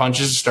throw some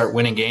punches to start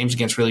winning games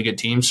against really good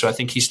teams. So I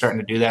think he's starting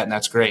to do that, and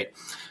that's great.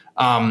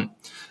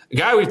 A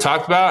guy we've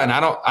talked about, and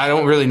I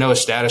don't really know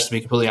his status, to be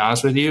completely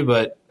honest with you,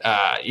 but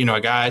a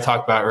guy I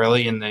talked about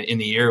early in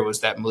the year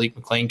was that Malik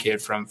McLean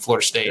kid from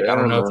Florida State. I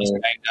don't know if he's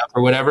banged up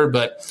or whatever,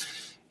 but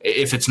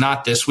if it's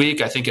not this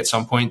week, I think at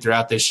some point in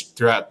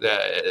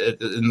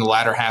the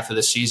latter half of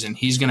the season,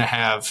 he's going to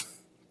have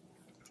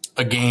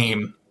a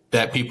game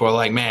that people are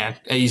like, man,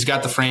 he's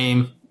got the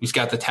frame, he's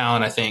got the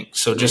talent, I think.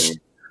 So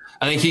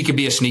I think he could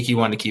be a sneaky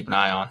one to keep an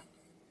eye on.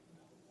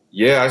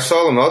 Yeah, I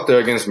saw him out there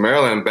against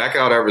Maryland, back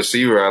out at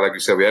receiver. Like you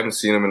said, we haven't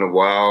seen him in a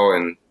while.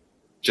 And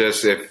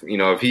just if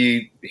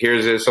he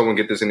hears it, someone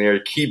get this in the air,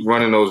 keep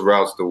running those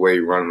routes the way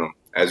you're running them.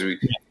 As we,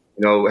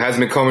 it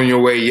hasn't been coming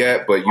your way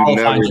yet, but you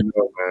never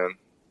know, man.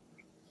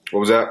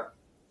 What was that?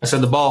 I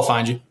said the ball will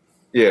find you.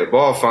 Yeah, the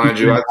ball will find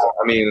you. I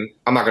mean,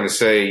 I'm not going to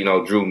say,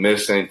 Drew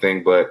missed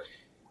anything, but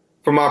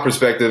from my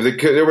perspective,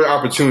 there were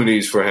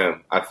opportunities for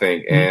him, I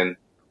think. And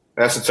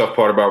that's the tough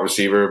part about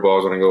receiver.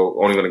 Ball's only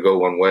going to go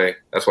one way.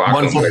 That's why I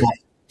come play.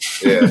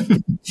 Yeah.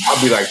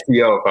 I'll be like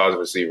TL if I was a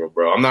receiver,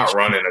 bro. I'm not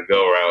running a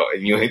go route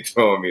and you ain't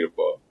throwing me the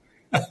ball.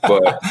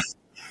 But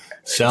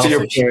to your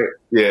point,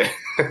 yeah.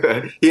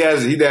 he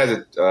has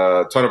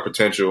a ton of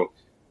potential.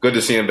 Good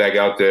to see him back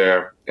out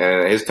there.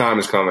 And his time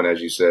is coming,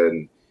 as you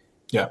said.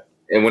 Yeah.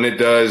 And when it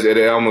does,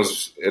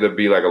 it'll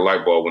be like a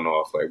light bulb went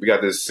off. Like, we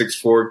got this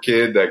 6'4"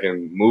 kid that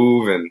can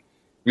move, and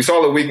we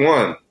saw it week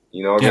 1,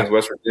 against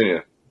West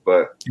Virginia.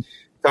 But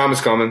time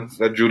is coming.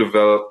 Let Drew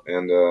develop,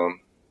 and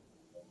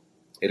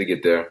it'll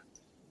get there.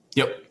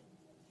 Yep.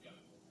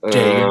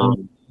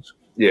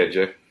 Yeah,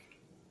 Jay.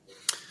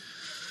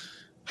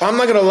 I'm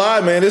not gonna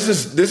lie, man. This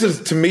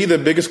is to me the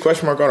biggest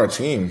question mark on our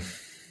team.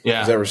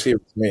 Yeah, is that receiver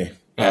to me.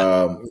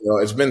 Yeah.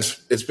 It's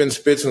been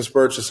spits and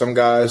spurts of some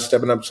guys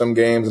stepping up some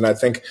games, and I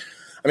think,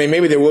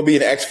 maybe there will be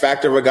an X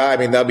factor of a guy.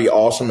 That'd be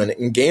awesome. And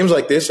in games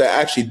like this, that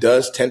actually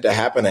does tend to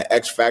happen. An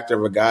X factor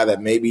of a guy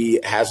that maybe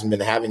hasn't been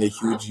having a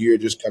huge year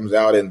just comes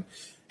out and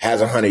has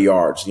 100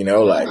 yards.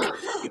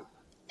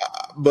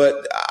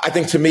 But I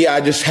think to me, I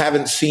just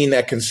haven't seen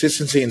that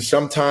consistency, and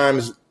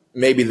sometimes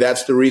maybe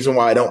that's the reason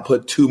why I don't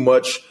put too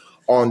much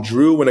on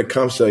Drew when it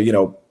comes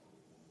to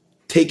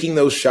taking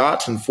those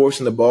shots and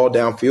forcing the ball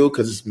downfield,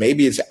 because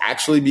maybe it's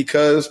actually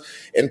because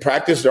in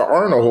practice there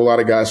aren't a whole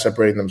lot of guys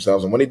separating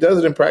themselves. And when he does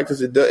it in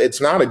practice,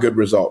 it's not a good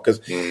result, because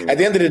at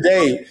the end of the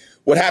day,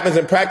 what happens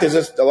in practice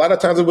is a lot of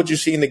times what you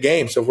see in the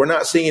game. So if we're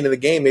not seeing it in the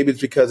game, maybe it's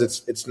because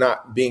it's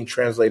not being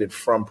translated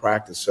from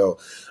practice. So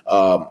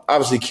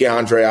obviously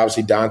Keandre,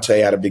 obviously Dante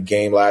had a big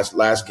game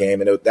last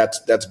game, and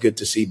that's good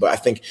to see. But I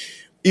think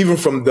even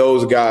from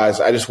those guys,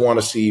 I just want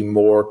to see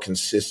more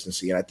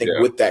consistency. And I think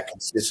with that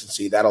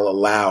consistency, that'll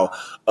allow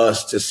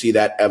us to see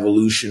that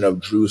evolution of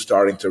Drew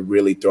starting to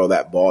really throw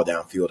that ball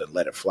downfield and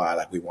let it fly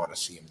like we want to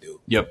see him do.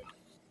 Yep.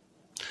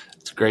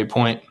 That's a great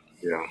point.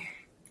 Yeah,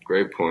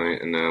 great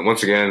point. And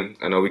once again,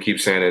 I know we keep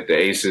saying it, the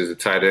aces, the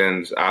tight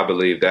ends, I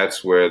believe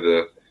that's where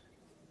the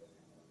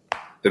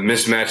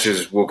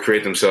mismatches will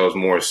create themselves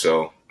more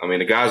so.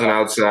 The guys on the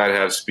outside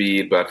have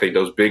speed, but I think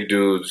those big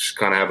dudes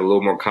kind of have a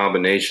little more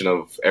combination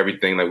of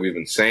everything like we've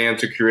been saying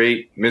to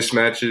create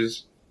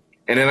mismatches.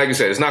 And then, like I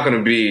said, it's not going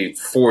to be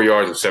 4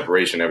 yards of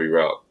separation every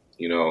route.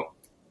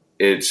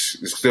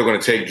 It's still going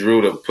to take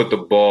Drew to put the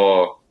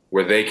ball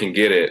where they can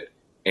get it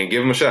and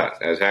give him a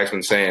shot, as Hack's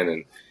been saying.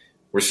 And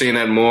we're seeing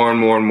that more and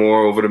more and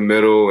more over the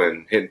middle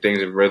and hitting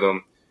things in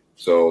rhythm.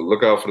 So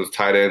look out for those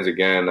tight ends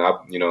again. I have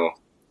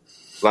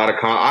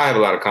a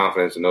lot of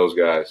confidence in those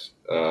guys.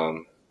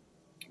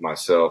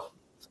 Myself.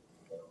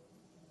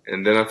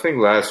 And then I think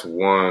last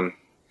one,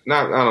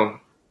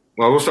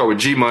 we'll start with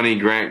G Money,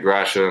 Grant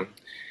Grasha.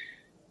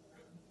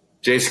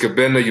 Jason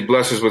Cabinda, you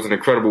blessed us with an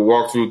incredible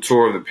walkthrough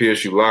tour of the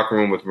PSU locker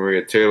room with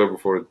Maria Taylor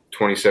before the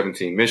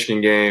 2017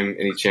 Michigan game.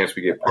 Any chance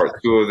we get part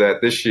 2 of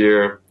that this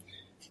year?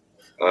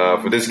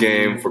 for this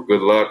game, for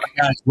good luck.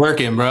 It's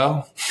working,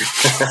 bro.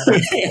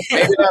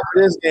 Maybe not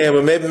for this game,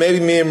 but maybe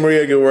me and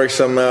Maria can work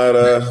something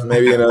out.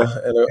 Maybe in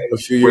a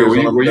few years.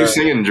 Wait, were you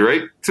singing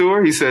Drake to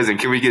her? He says, and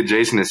can we get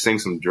Jason to sing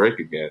some Drake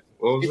again?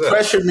 What was He that?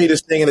 pressured me to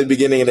sing in the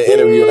beginning of the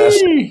interview,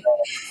 and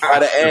by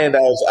the end, I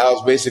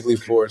was basically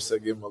forced to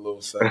give him a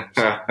little something.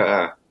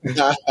 Shout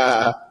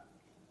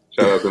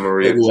out to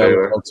Maria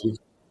Taylor.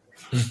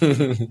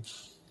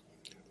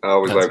 I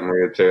always like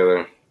Maria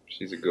Taylor.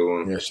 She's a good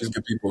one. Yeah, she's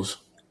good people's.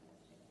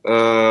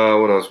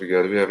 What else we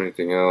got? Do we have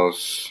anything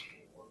else?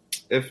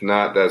 If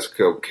not, that's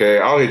okay.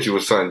 I'll hit you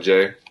with something,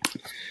 Jay.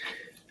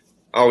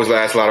 I always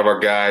ask a lot of our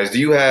guys,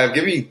 give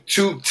me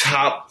two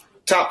top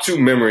two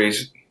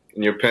memories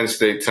in your Penn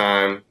State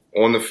time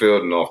on the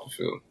field and off the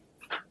field.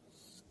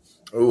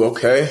 Oh,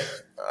 okay.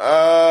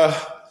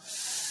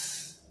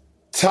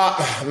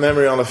 Top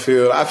memory on the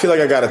field. I feel like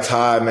I got a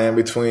tie, man,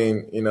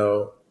 between,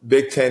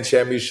 Big Ten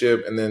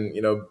championship and then,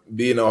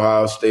 beating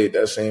Ohio State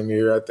that same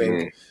year. I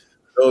think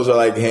those are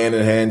like hand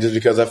in hand, just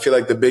because I feel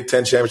like the Big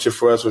Ten championship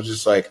for us was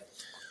just like,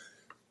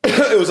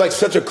 it was like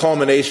such a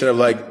culmination of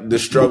like the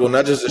struggle,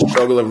 not just the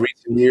struggle of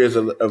recent years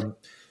of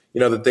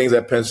the things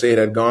that Penn State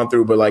had gone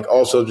through, but like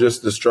also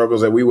just the struggles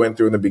that we went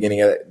through in the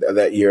beginning of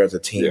that year as a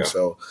team. Yeah.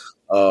 So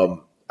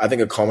I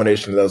think a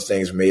culmination of those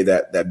things made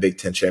that Big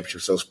Ten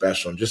championship so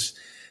special. And just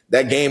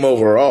that game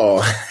overall,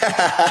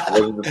 that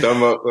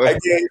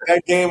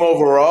game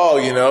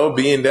overall,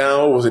 being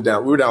down, what was it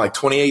down? We were down like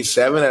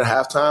 28-7 at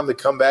halftime to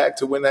come back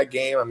to win that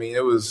game. I mean,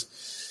 it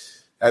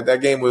was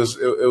that game was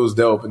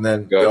dope. And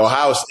then the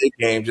Ohio State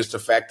game, just the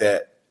fact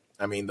that,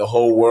 the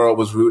whole world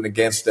was rooting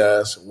against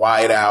us,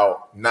 wide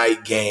out,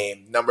 night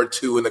game, number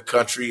 2 in the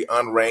country,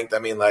 unranked.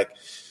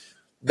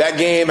 That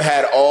game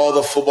had all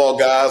the football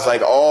guys,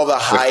 like all the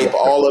hype,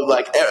 all of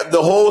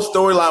the whole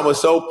storyline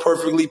was so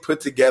perfectly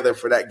put together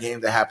for that game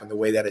to happen the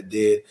way that it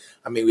did.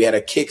 We had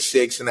a kick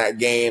 6 in that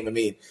game.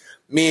 I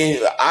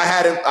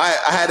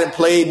hadn't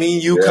played. Me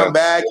and you come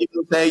back.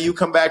 You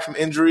come back from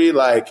injury.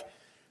 Like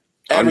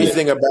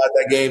everything about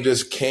that game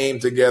just came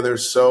together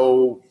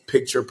so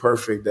picture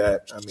perfect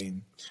that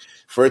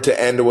for it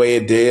to end the way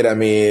it did.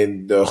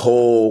 The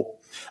whole,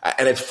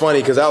 and it's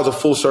funny because that was a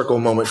full circle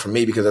moment for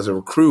me because as a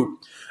recruit,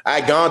 I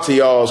had gone to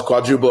y'all's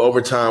quadruple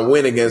overtime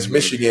win against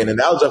Michigan, and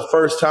that was the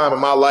first time in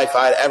my life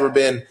I'd ever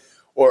been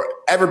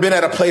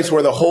at a place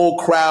where the whole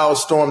crowd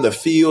stormed the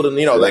field and,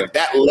 like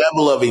that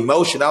level of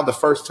emotion. That was the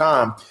first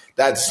time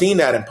that I'd seen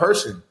that in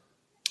person.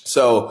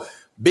 So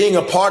being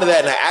a part of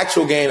that in an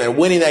actual game and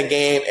winning that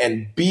game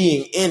and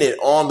being in it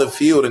on the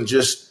field and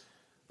just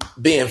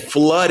being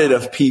flooded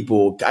of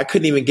people, I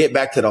couldn't even get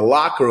back to the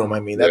locker room.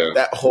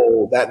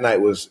 That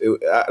night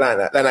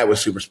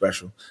was super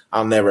special.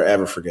 I'll never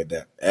ever forget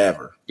that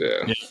ever.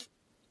 Yeah.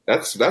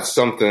 That's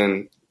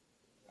something.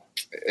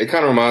 It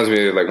kind of reminds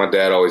me of, like my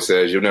dad always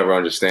says, you'll never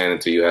understand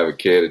until you have a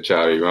kid, a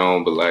child of your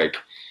own. But like,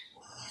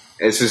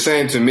 it's the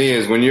same to me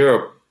as when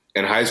you're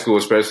in high school,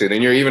 especially,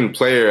 then you're even a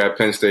player at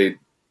Penn State,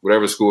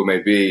 whatever school it may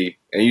be,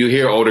 and you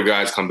hear older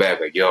guys come back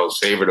like, yo,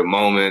 savor the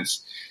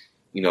moments.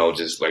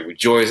 Just like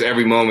rejoice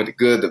every moment, the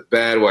good, the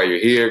bad, while you're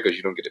here because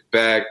you don't get it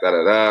back,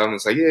 da-da-da. And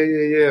it's like,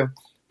 yeah.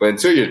 But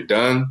until you're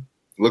done,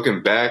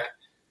 looking back,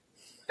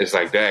 it's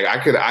like, dang,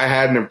 I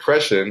had an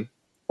impression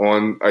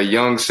on a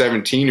young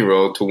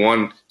 17-year-old to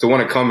want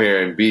to come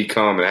here and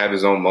become and have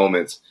his own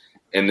moments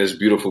in this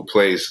beautiful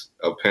place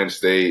of Penn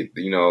State,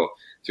 to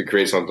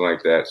create something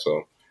like that.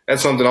 So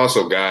that's something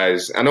also,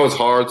 guys. I know it's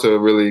hard to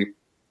really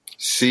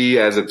see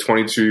as a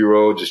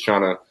 22-year-old just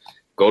trying to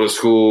go to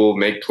school,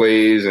 make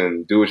plays,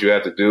 and do what you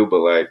have to do. But,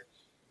 like,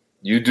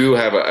 you do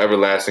have an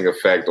everlasting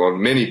effect on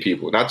many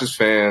people, not just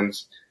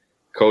fans,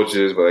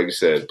 coaches, but like you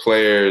said,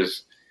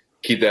 players,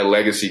 keep that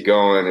legacy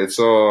going. It's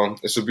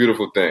a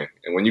beautiful thing.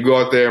 And when you go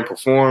out there and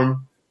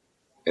perform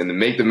and to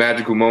make the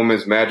magical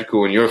moments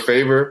magical in your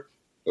favor,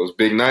 those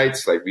big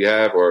nights like we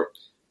have or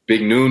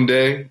big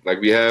noonday like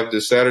we have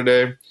this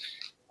Saturday,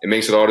 it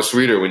makes it all the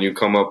sweeter when you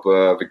come up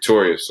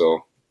victorious.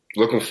 So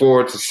looking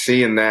forward to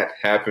seeing that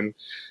happen.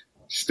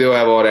 Still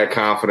have all that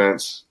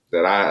confidence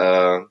that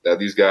that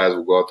these guys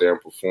will go out there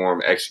and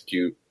perform,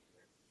 execute,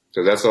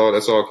 because that's all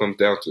it comes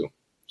down to.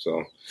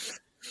 So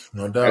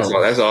no doubt.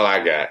 That's all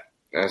I got.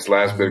 That's the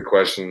last bit of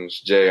questions.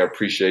 Jay, I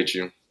appreciate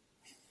you.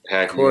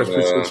 Of course,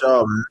 appreciate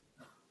y'all, man.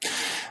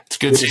 It's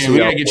good seeing you. We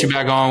gotta get you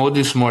back on. We'll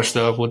do some more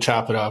stuff. We'll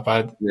chop it up.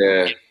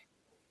 Good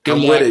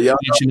I'm luck. With it.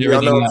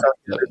 Y'all know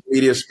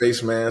media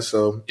space, man.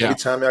 So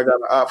anytime y'all got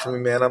an op for me,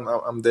 man,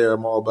 I'm there.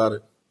 I'm all about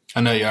it.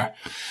 I know you are.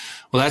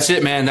 Well, that's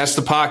it, man. That's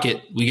the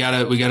pocket. We got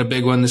a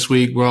big one this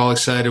week. We're all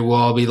excited. We'll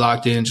all be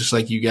locked in just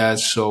like you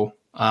guys. So,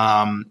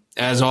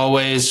 as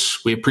always,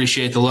 we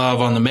appreciate the love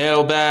on the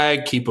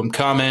mailbag. Keep them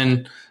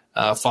coming.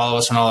 Follow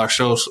us on all our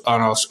shows,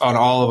 on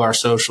all of our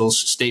socials,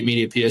 State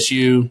Media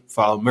PSU.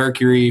 Follow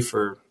Mercury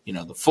for,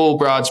 the full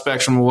broad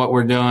spectrum of what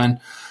we're doing.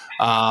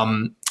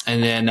 And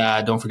then,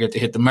 don't forget to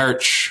hit the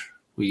merch.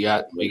 We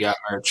got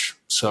merch.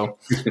 So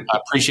I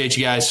appreciate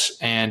you guys.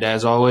 And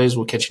as always,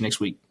 we'll catch you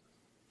next week.